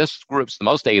that. And this group's the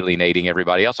most alienating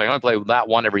everybody else. I only play that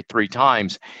one every 3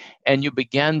 times. And you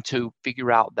begin to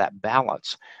figure out that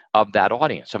balance of that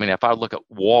audience. I mean, if I look at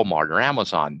Walmart or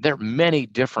Amazon, there are many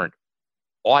different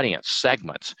audience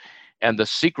segments. And the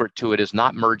secret to it is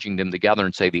not merging them together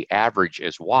and say the average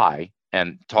is Y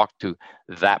and talk to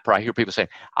that. I hear people say,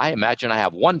 I imagine I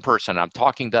have one person, I'm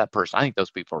talking to that person. I think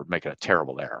those people are making a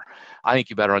terrible error. I think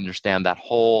you better understand that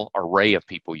whole array of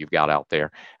people you've got out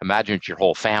there. Imagine it's your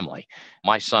whole family.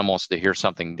 My son wants to hear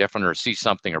something different or see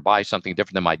something or buy something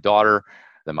different than my daughter,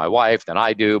 than my wife, than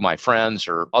I do, my friends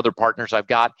or other partners I've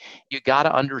got. You got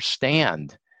to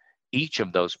understand each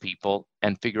of those people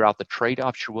and figure out the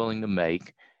trade-offs you're willing to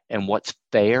make and what's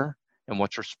fair and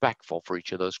what's respectful for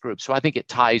each of those groups. So I think it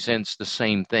ties in the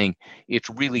same thing. It's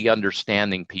really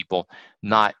understanding people,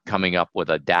 not coming up with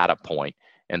a data point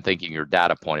and thinking your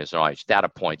data point is an audience. Data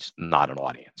point's not an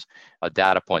audience. A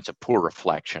data point's a poor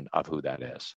reflection of who that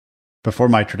is. Before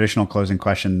my traditional closing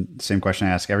question, same question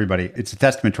I ask everybody, it's a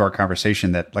testament to our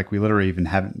conversation that we literally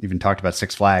haven't even talked about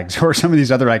Six Flags or some of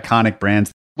these other iconic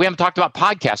brands. We haven't talked about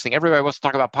podcasting. Everybody wants to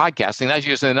talk about podcasting. That's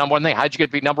usually the number one thing. How'd you get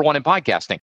to be number one in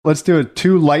podcasting? Let's do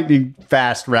 2 lightning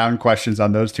fast round questions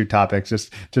on those 2 topics,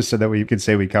 just so that we can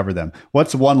say we cover them.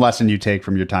 What's one lesson you take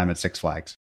from your time at Six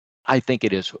Flags? I think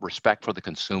it is respect for the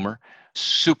consumer,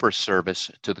 super service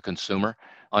to the consumer,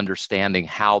 understanding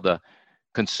how the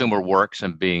consumer works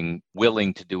and being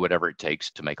willing to do whatever it takes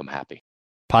to make them happy.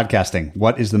 Podcasting.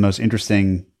 What is the most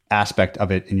interesting aspect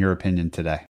of it in your opinion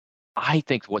today? I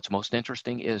think what's most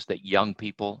interesting is that young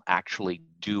people actually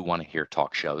do want to hear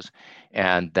talk shows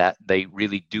and that they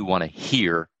really do want to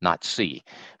hear, not see.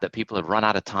 That people have run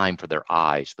out of time for their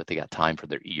eyes, but they got time for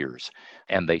their ears.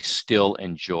 And they still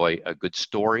enjoy a good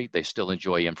story. They still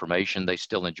enjoy information. They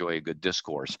still enjoy a good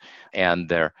discourse. And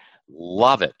they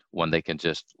love it when they can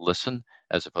just listen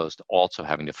as opposed to also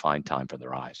having to find time for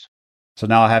their eyes. So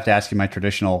now I have to ask you my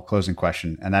traditional closing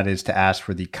question, and that is to ask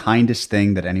for the kindest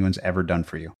thing that anyone's ever done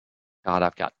for you. God,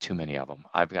 I've got too many of them.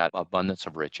 I've got abundance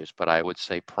of riches, but I would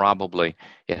say probably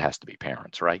it has to be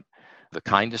parents, right? The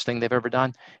kindest thing they've ever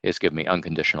done is give me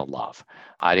unconditional love.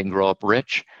 I didn't grow up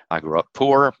rich. I grew up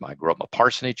poor. I grew up in a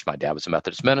parsonage. My dad was a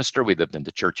Methodist minister. We lived in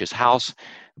the church's house,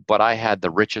 but I had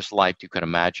the richest life you could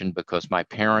imagine because my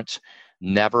parents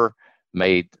never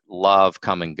made love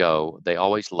come and go. They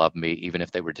always loved me, even if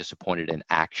they were disappointed in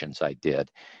actions I did.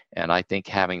 And I think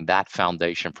having that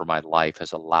foundation for my life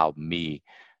has allowed me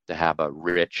to have a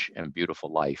rich and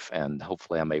beautiful life. And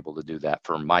hopefully I'm able to do that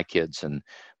for my kids and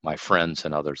my friends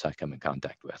and others I come in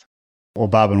contact with. Well,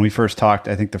 Bob, when we first talked,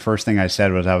 I think the first thing I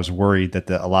said was I was worried that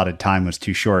the allotted time was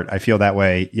too short. I feel that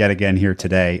way yet again here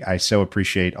today. I so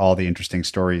appreciate all the interesting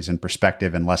stories and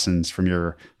perspective and lessons from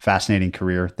your fascinating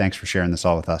career. Thanks for sharing this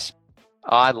all with us.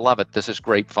 I love it. This is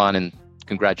great fun and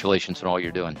Congratulations on all you're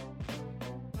doing.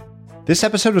 This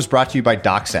episode was brought to you by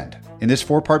DocSend. In this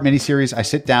 4-part miniseries, I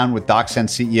sit down with DocSend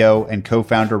CEO and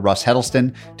co-founder Russ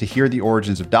Hedleston to hear the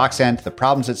origins of DocSend, the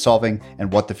problems it's solving,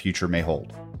 and what the future may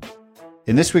hold.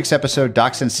 In this week's episode,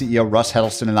 DocSend CEO Russ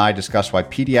Hedleston and I discuss why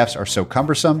PDFs are so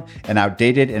cumbersome and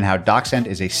outdated and how DocSend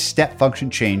is a step function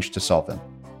change to solve them.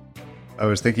 I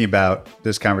was thinking about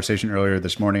this conversation earlier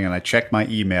this morning and I checked my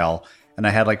email and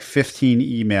I had like 15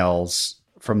 emails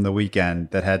from the weekend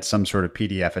that had some sort of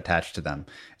PDF attached to them.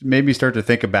 It made me start to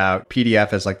think about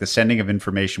PDF as like the sending of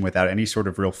information without any sort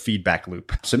of real feedback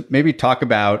loop. So maybe talk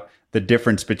about the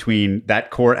difference between that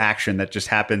core action that just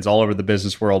happens all over the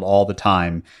business world all the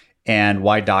time and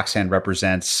why DocSend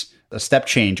represents a step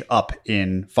change up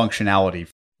in functionality.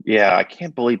 Yeah, I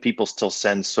can't believe people still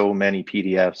send so many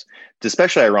PDFs. It's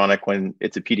especially ironic when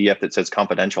it's a PDF that says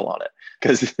confidential on it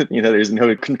because there's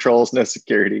no controls, no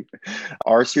security.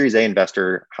 Our Series A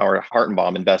investor, Howard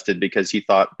Hartenbaum, invested because he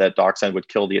thought that DocSend would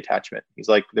kill the attachment. He's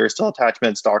like, there are still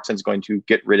attachments. DocSend's going to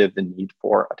get rid of the need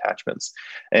for attachments.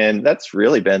 And that's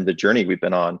really been the journey we've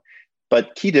been on.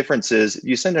 But key difference is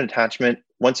you send an attachment,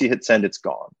 once you hit send, it's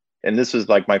gone. And this was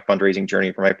like my fundraising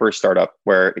journey for my first startup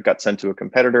where it got sent to a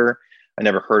competitor. I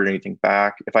never heard anything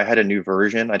back. If I had a new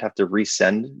version, I'd have to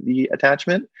resend the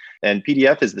attachment. And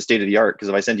PDF is the state of the art because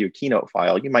if I send you a Keynote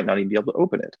file, you might not even be able to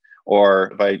open it.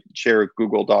 Or if I share a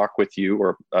Google Doc with you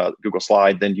or Google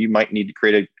Slide, then you might need to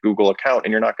create a Google account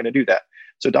and you're not going to do that.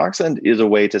 So DocSend is a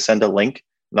way to send a link,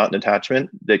 not an attachment,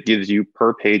 that gives you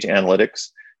per page analytics.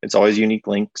 It's always a unique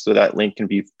link, so that link can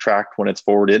be tracked when it's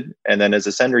forwarded. And then as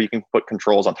a sender, you can put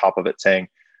controls on top of it saying,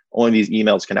 only these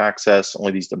emails can access,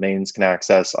 only these domains can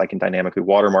access. I can dynamically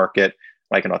watermark it.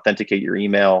 I can authenticate your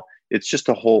email. It's just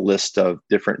a whole list of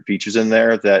different features in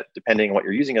there that, depending on what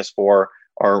you're using us for,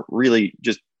 are really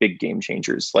just big game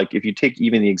changers. Like if you take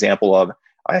even the example of,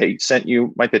 I sent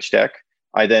you my pitch deck,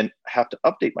 I then have to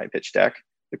update my pitch deck.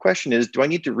 The question is, do I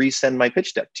need to resend my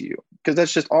pitch deck to you? Because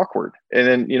that's just awkward. And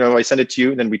then, I send it to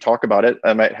you and then we talk about it.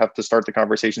 I might have to start the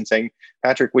conversation saying,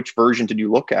 Patrick, which version did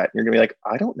you look at? And you're going to be like,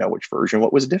 I don't know which version.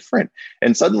 What was different?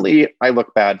 And suddenly I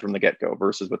look bad from the get-go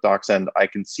versus with DocSend. I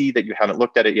can see that you haven't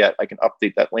looked at it yet. I can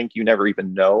update that link. You never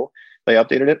even know they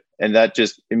updated it. And that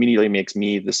just immediately makes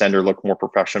me, the sender, look more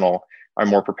professional. I'm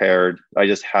more prepared. I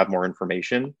just have more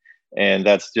information. And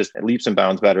that's just leaps and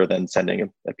bounds better than sending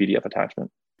a PDF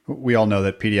attachment. We all know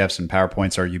that PDFs and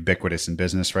PowerPoints are ubiquitous in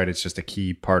business, right? It's just a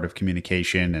key part of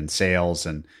communication and sales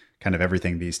and kind of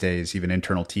everything these days, even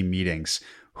internal team meetings.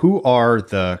 Who are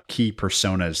the key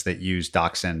personas that use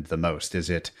DocSend the most? Is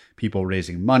it people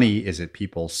raising money? Is it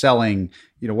people selling?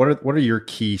 What are your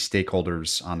key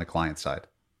stakeholders on the client side?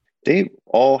 They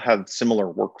all have similar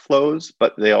workflows,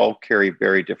 but they all carry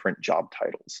very different job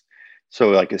titles. So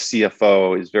like a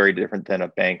CFO is very different than a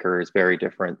banker, is very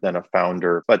different than a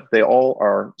founder, but they all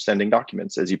are sending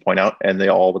documents, as you point out, and they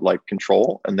all would like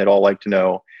control, and they'd all like to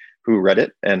know who read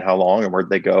it and how long and where'd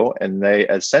they go. And they,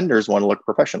 as senders, want to look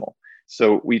professional.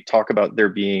 So we talk about there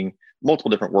being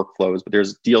multiple different workflows, but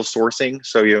there's deal sourcing.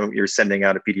 So you're sending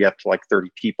out a PDF to like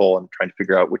 30 people and trying to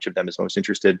figure out which of them is most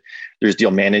interested. There's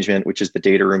deal management, which is the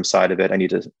data room side of it. I need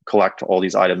to collect all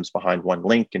these items behind one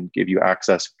link and give you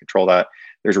access, control that.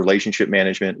 There's relationship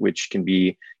management, which can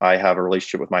be, I have a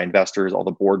relationship with my investors, all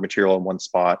the board material in one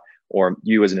spot, or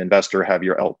you as an investor have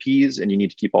your LPs and you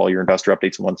need to keep all your investor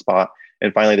updates in one spot.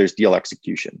 And finally, there's deal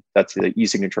execution. That's the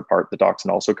e-signature part that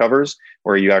DocSend also covers,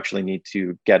 where you actually need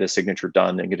to get a signature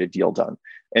done and get a deal done.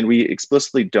 And we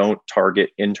explicitly don't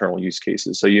target internal use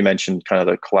cases. So you mentioned kind of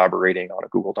the collaborating on a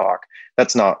Google Doc.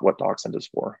 That's not what DocSend is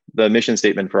for. The mission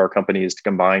statement for our company is to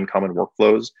combine common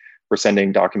workflows for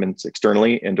sending documents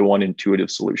externally into one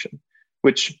intuitive solution,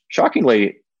 which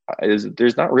shockingly is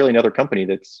there's not really another company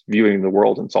that's viewing the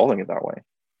world and solving it that way.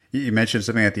 You mentioned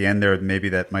something at the end there, maybe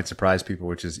that might surprise people,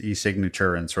 which is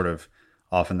e-signature, and sort of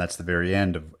often that's the very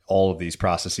end of all of these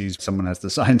processes. Someone has to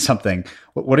sign something.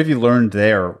 What have you learned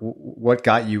there? What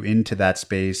got you into that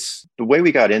space? The way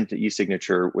we got into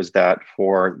e-signature was that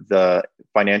for the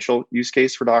financial use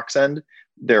case for DocSend,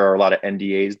 there are a lot of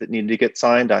NDAs that need to get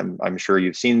signed. I'm sure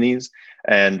you've seen these.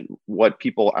 And what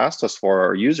people asked us for,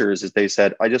 our users, is they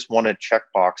said, I just want a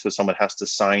checkbox so someone has to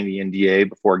sign the NDA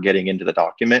before getting into the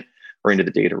document or into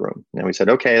the data room. And we said,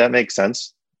 okay, that makes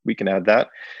sense. We can add that.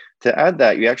 To add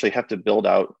that, you actually have to build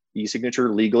out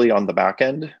e-signature legally on the back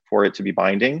end for it to be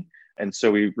binding. And so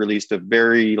we released a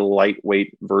very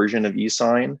lightweight version of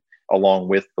e-sign along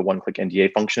with the one-click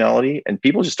NDA functionality, and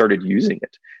people just started using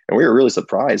it. And we were really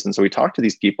surprised. And so we talked to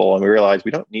these people and we realized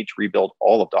we don't need to rebuild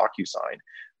all of DocuSign.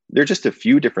 There are just a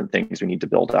few different things we need to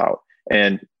build out.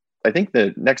 And I think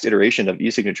the next iteration of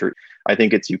e-signature, I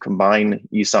think it's you combine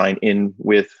e-sign in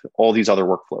with all these other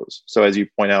workflows. So as you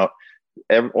point out,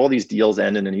 all these deals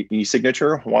end in an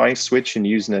e-signature. Why switch and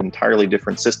use an entirely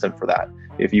different system for that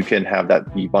if you can have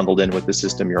that be bundled in with the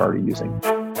system you're already using?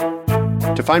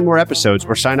 To find more episodes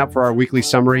or sign up for our weekly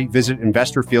summary, visit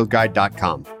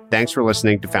investorfieldguide.com. Thanks for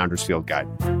listening to Founders Field Guide.